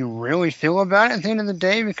how you really feel about it at the end of the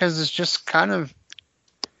day, because it's just kind of,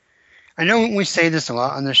 I know we say this a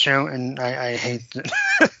lot on the show, and I hate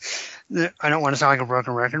that. I don't want to sound like a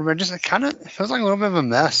broken record, but it kind of feels like a little bit of a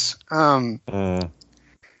mess. And I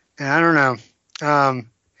don't know.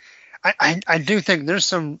 I do think there's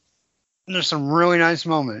some really nice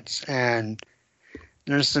moments, and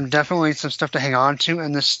there's definitely some stuff to hang on to,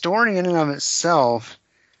 and the story in and of itself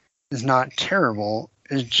is not terrible.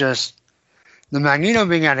 It's just the Magneto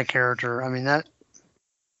being out of character. I mean, that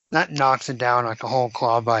knocks it down like a whole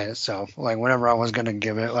claw by itself. Like whatever I was gonna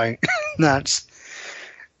give it, like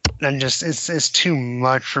it's too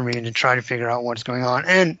much for me to try to figure out what's going on.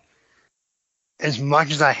 And as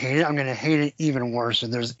much as I hate it, I'm gonna hate it even worse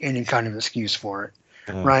if there's any kind of excuse for it.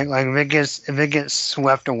 Right? Like if it gets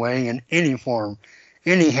swept away in any form,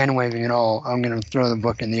 any hand waving at all, I'm gonna throw the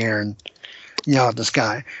book in the air and yell at the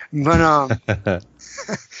sky. But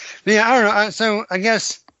yeah, I don't know. So I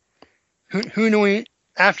guess who do we,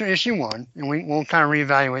 after issue 1, and we'll kind of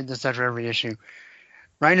reevaluate this after every issue.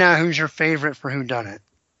 Right now, who's your favorite for whodunit?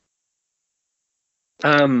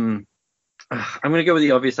 I'm going to go with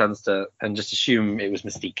the obvious answer and just assume it was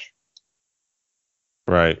Mystique.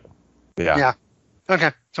 Right. Yeah. Yeah.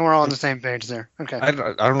 Okay. So we're all on the same page there. Okay. I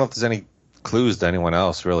don't know if there's any clues to anyone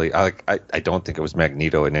else, really. I don't think it was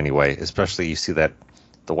Magneto in any way, especially you see that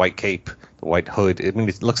the white cape, the white hood. I mean,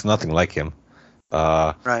 it looks nothing like him.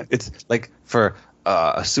 Right. It's like for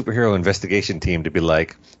a superhero investigation team to be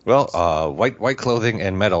like, well, white clothing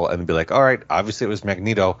and metal, and be like, all right, obviously it was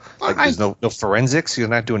Magneto. Like, there's no forensics. You're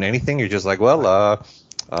not doing anything. You're just like, well,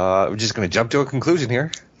 we're just going to jump to a conclusion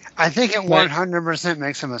here. I think it 100%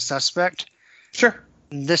 makes him a suspect. Sure.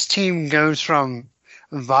 This team goes from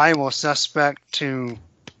viable suspect to,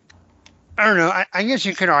 I don't know. I guess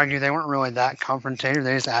you could argue they weren't really that confrontative.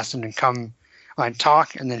 They just asked him to come and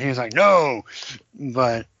talk, and then he was like, no.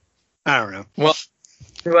 But I don't know. Well,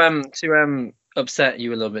 to upset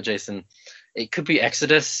you a little bit, Jason, it could be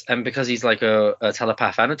Exodus, and because he's like a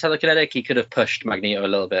telepath and a telekinetic, he could have pushed Magneto a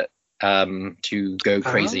little bit to go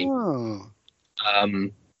crazy. Oh.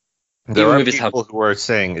 There are people who are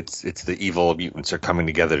saying it's the evil mutants are coming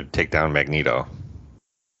together to take down Magneto.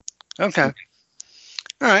 Okay.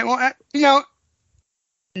 All right. Well,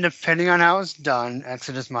 depending on how it's done,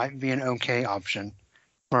 Exodus might be an okay option.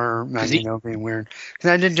 for Magneto being weird. Because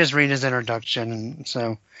I did just read his introduction, and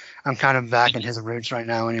so I'm kind of back in his roots right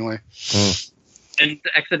now anyway. And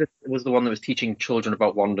Exodus was the one that was teaching children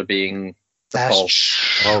about Wanda being the That's Fall.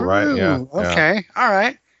 true. Oh, right, yeah. Okay, all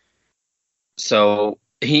right. So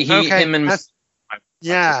him and him and Mystique.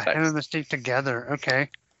 Mystique together. Okay,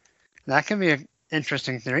 that can be an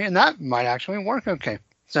interesting theory, and that might actually work. Okay,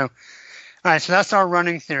 so all right, so that's our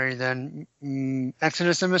running theory then.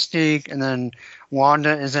 Exodus and Mystique, and then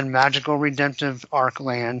Wanda is in magical redemptive arc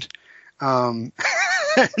land.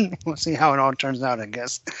 We'll see how it all turns out, I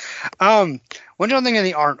guess. What do you think of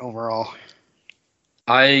the art overall?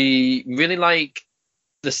 I really like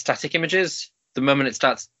the static images. The moment it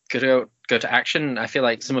starts go to action, I feel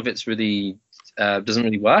like some of it's really doesn't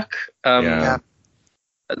really work. Some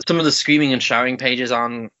of the screaming and shouting pages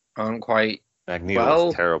aren't quite Magneto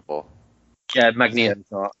is terrible. Yeah, Magneto.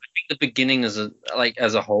 I think the beginning as a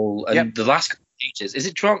whole, and the last couple of pages, is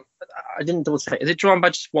it drawn? I didn't double check. Is it drawn by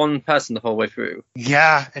just one person the whole way through?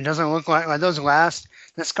 Yeah, it doesn't look like those last.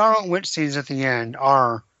 The Scarlet Witch scenes at the end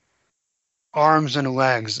are arms and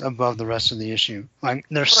legs above the rest of the issue. Like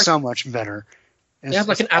they're so much better. They have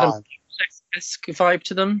like an Adam esque vibe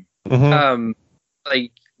to them. Mm-hmm.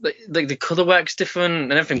 Like the color work's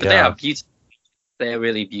different and everything, but they are beautiful. They are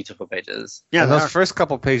really beautiful pages. Yeah, and those first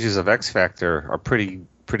couple pages of X Factor are pretty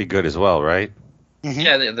good as well, right? Mm-hmm.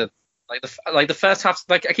 Yeah, the first half,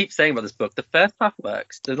 like I keep saying about this book, the first half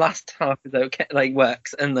works, the last half is okay, like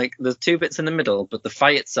works, and like there's two bits in the middle, but the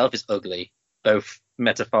fight itself is ugly, both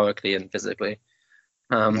metaphorically and physically.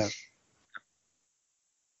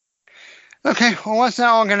 Okay, well, what's that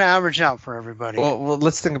all going to average out for everybody? Well,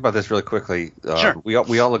 let's think about this really quickly. Sure.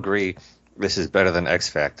 We all agree this is better than X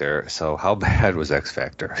Factor. So how bad was X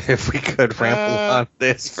Factor? If we could ramble on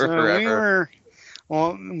this for forever.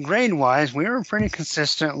 Grade-wise, we were pretty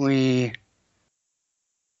consistently.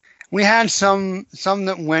 We had some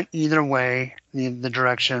that went either way, the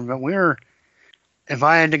direction, but we were. If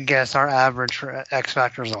I had to guess, our average for X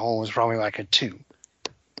Factor as a whole was probably like a 2.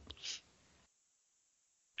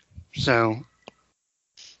 So,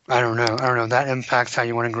 I don't know. If that impacts how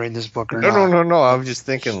you want to grade this book or not. No. I was just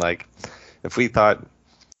thinking, like, if we thought,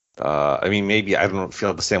 maybe I don't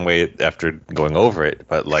feel the same way after going over it,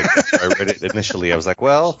 but like I read it initially, I was like,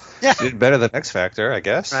 well, it did better than X Factor, I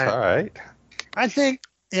guess. Right. All right. I think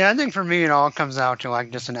for me it all comes out to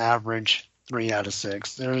like just an average 3 out of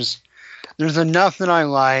 6. There's enough that I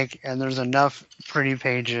like, and there's enough pretty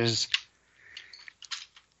pages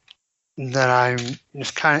that I'm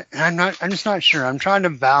just not sure. I'm trying to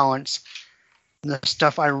balance the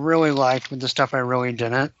stuff I really liked with the stuff I really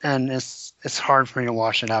didn't, and it's hard for me to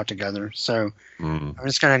wash it out together. So I'm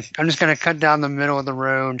just gonna cut down the middle of the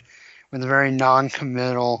road with a very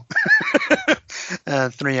non-committal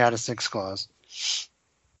 3 out of 6 clause.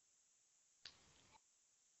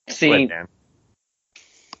 See,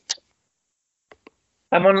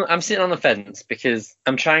 I'm sitting on the fence because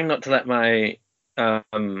I'm trying not to let my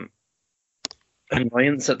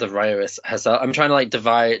annoyance at the virus has. I'm trying to like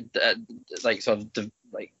divide,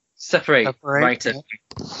 separate writer.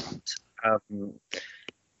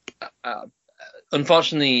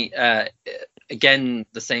 Unfortunately, again,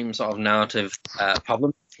 the same sort of narrative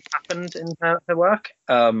problem happened in her work.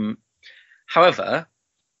 However,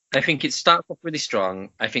 I think it starts off really strong.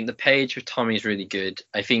 I think the page with Tommy is really good.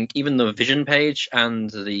 I think even the Vision page and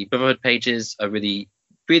the Brotherhood pages are really,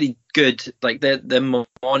 really good. Like they're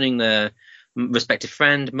mourning their respective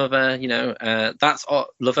friend, mother. That's all.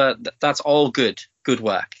 Lover. That's all good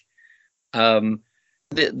work. The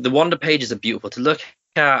Wanda pages are beautiful to look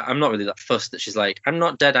at. I'm not really that fussed that she's like, I'm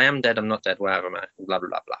not dead, I am dead, I'm not dead, wherever I'm at, blah blah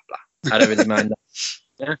blah blah blah. I don't really mind that.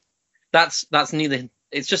 Yeah, that's neither.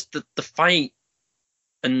 It's just the fight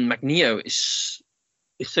and Magneto is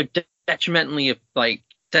so detrimentally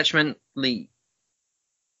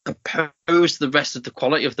opposed to the rest of the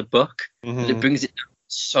quality of the book. That it brings it down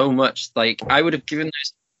so much. Like I would have given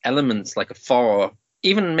those elements like a 4 or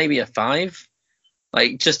even maybe a 5.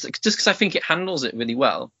 Like just because I think it handles it really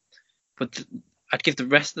well, but I'd give the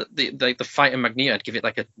rest of the fight in Magneto, I'd give it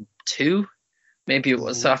like a 2, maybe it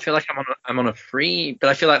was. So I feel like I'm on a 3, but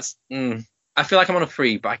I feel like I'm on a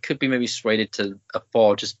 3, but I could be maybe swayed to a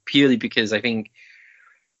 4 just purely because I think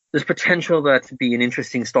there's potential there to be an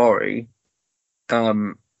interesting story.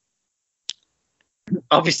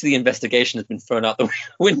 Obviously, the investigation has been thrown out the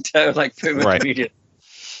window like pretty much immediately.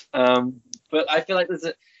 But I feel like there's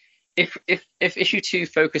if issue 2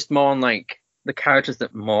 focused more on like the characters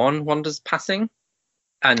that mourn Wanda's passing,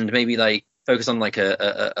 and maybe like focus on like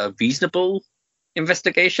a reasonable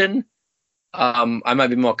investigation, I might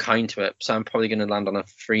be more kind to it. So I'm probably going to land on a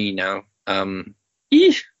 3 now.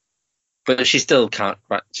 Eesh. But she still can't.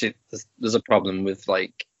 Right? There's a problem with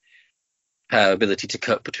like her ability to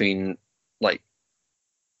cut between like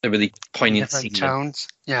a really poignant different scene. tones.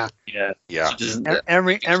 Yeah. Yeah.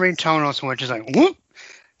 Every tonal switch is like whoop.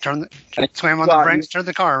 Slam on the brakes. Turn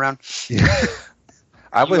the car around. Yeah.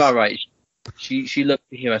 You are right. She loved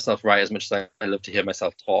to hear herself write as much as I love to hear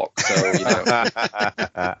myself talk. So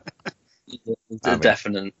it's a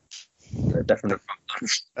definite.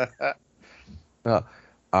 Well,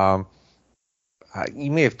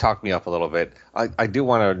 you may have talked me up a little bit. I do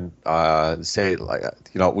want to say, like,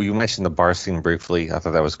 you mentioned the bar scene briefly. I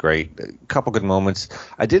thought that was great. A couple good moments.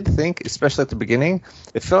 I did think, especially at the beginning,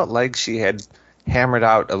 it felt like she had hammered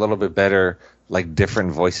out a little bit better, like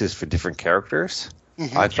different voices for different characters.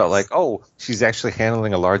 Mm-hmm. I felt like, she's actually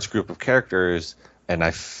handling a large group of characters, and I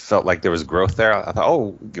felt like there was growth there. I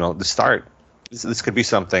thought, the start, this could be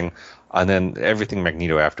something. And then everything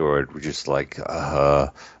Magneto afterward was just like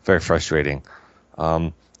very frustrating.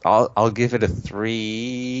 I'll give it a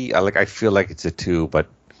 3. I feel like it's a 2, but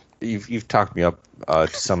you've talked me up to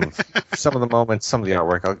some of the moments, some of the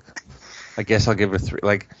artwork. I guess I'll give it a 3.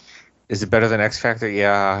 Like, is it better than X Factor?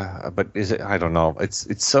 Yeah, but is it? I don't know.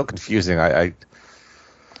 It's so confusing.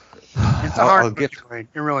 It's a hard grade.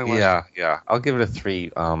 It really was. Yeah. I'll give it a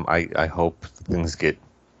 3. I hope things get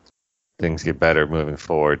better moving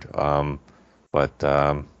forward. But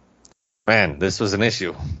man, this was an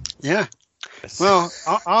issue. Yeah. Well,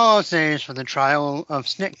 all I'll say is for the trial of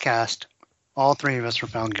Snickcast, all 3 of us were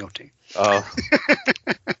found guilty. Oh.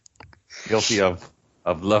 Guilty of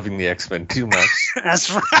loving the X-Men too much.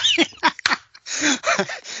 That's right.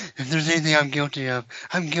 If there's anything I'm guilty of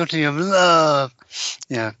love.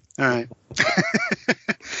 Yeah. All right.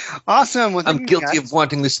 Awesome. Well, I'm guilty of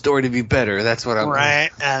wanting the story to be better. That's what I'm. Right.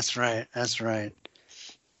 That's right.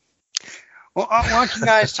 Well, why don't you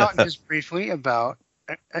guys talk just briefly about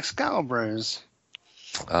Excaliburs?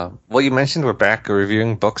 Well, you mentioned we're back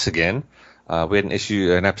reviewing books again. We had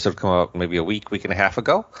an episode come out maybe a week and a half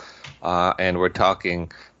ago, and we're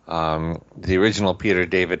talking the original Peter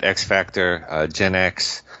David X Factor, Gen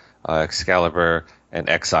X, Excalibur, and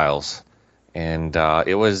Exiles. And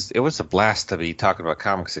it was a blast to be talking about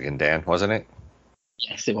comics again, Dan, wasn't it?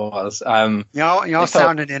 Yes, it was. Y'all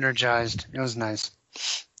sounded energized. It was nice.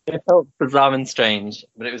 It felt bizarre and strange,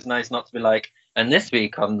 but it was nice not to be like, and this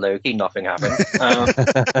week on Loki, nothing happened.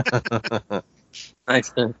 Nice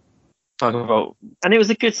to talk about. And it was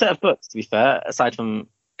a good set of books, to be fair, aside from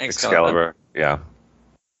Excalibur. Yeah.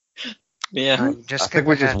 Yeah. I think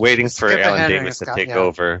we're just waiting for Alan Davis to take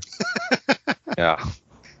over. Yeah.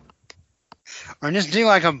 Or just do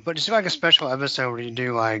like a special episode where you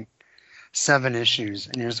do like 7 issues,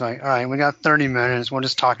 and you're just like, all right, we got 30 minutes. We'll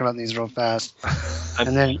just talk about these real fast,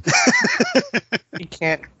 and then you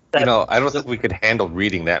can't. I don't think we could handle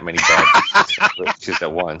reading that many bad issues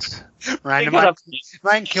at once. Right, it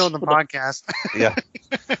might kill the podcast. Yeah.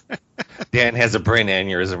 Dan has a brain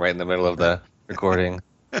aneurysm right in the middle of the recording.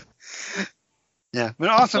 Yeah, but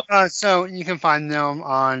also, so you can find them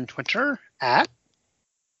on Twitter at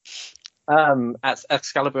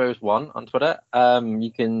Excalibur1 on Twitter.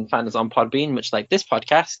 You can find us on Podbean, much like this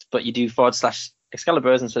podcast, but you do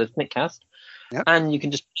 /Excaliburs instead of Snickcast. Yep. And you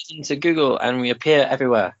can just put into Google, and we appear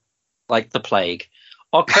everywhere, like the plague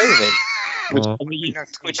or COVID.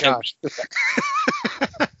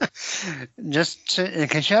 Just in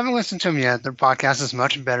case you haven't listened to them yet, their podcast is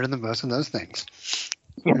much better than most of those things.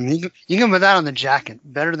 Yeah. You can put that on the jacket.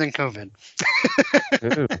 Better than COVID.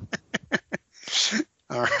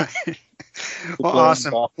 All right. Well,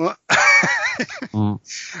 awesome. Well,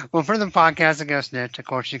 for the podcast that goes Snitch, of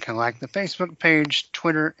course, you can like the Facebook page.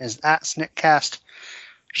 Twitter is at Snickcast.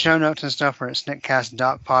 Show notes and stuff are at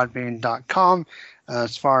snickcast.podbean.com.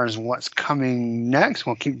 As far as what's coming next,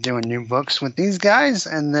 we'll keep doing new books with these guys.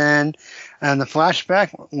 And then in the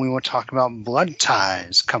flashback, we will talk about Blood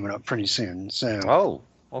Ties coming up pretty soon. So,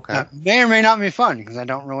 okay. May or may not be fun because I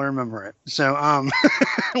don't really remember it. So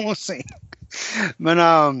we'll see.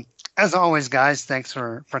 But as always, guys, thanks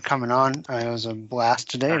for coming on. It was a blast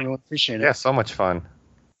today. I really appreciate it. Yeah, so much fun.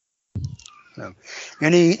 So,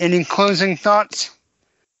 any closing thoughts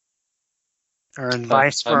or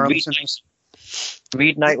advice for our listeners?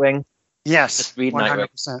 Read Nightwing. Yes, just read 100%.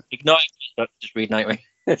 Nightwing. Ignore it, just read Nightwing.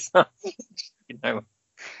 The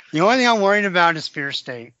only thing I'm worried about is Fear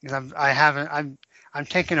State because I'm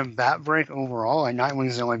taking a bat break overall.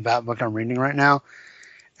 Nightwing's the only bat book I'm reading right now.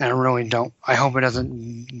 And I really don't. I hope it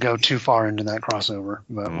doesn't go too far into that crossover.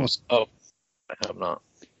 But we'll see. I hope not.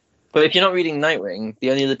 But if you're not reading Nightwing,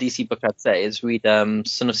 the only other DC book I'd say is read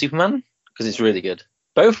Son of Superman because it's really good.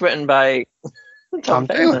 Both written by Tom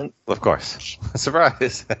Taylor. Of course.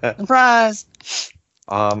 Surprise. Surprise.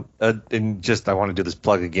 And just I want to do this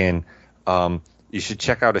plug again. You should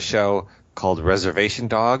check out a show called Reservation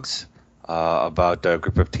Dogs about a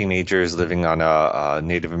group of teenagers living on a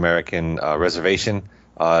Native American reservation.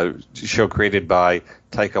 Show created by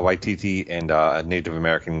Taika Waititi and a Native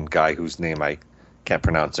American guy whose name I can't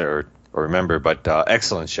pronounce or remember, but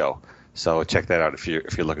excellent show. So check that out if you're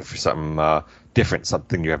looking for something different,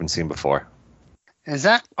 something you haven't seen before. Is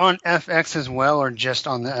that on FX as well, or just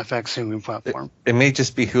on the FX Hulu platform? It may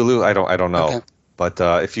just be Hulu. I don't know. Okay. But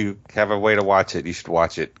if you have a way to watch it, you should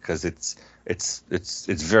watch it because it's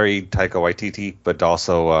very Taika Waititi, but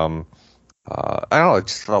also I don't know. It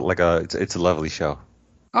just felt like it's a lovely show.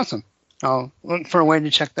 Awesome. I'll look for a way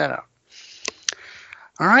to check that out.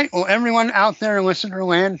 All right. Well, everyone out there in listener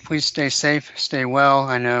land, please stay safe, stay well.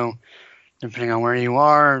 I know, depending on where you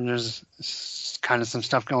are, there's kind of some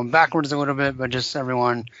stuff going backwards a little bit, but just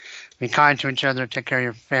everyone be kind to each other, take care of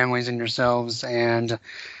your families and yourselves, and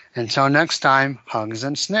until next time, hugs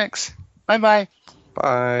and snicks. Bye-bye.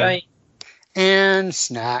 Bye. Bye. And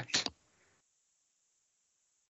snacked.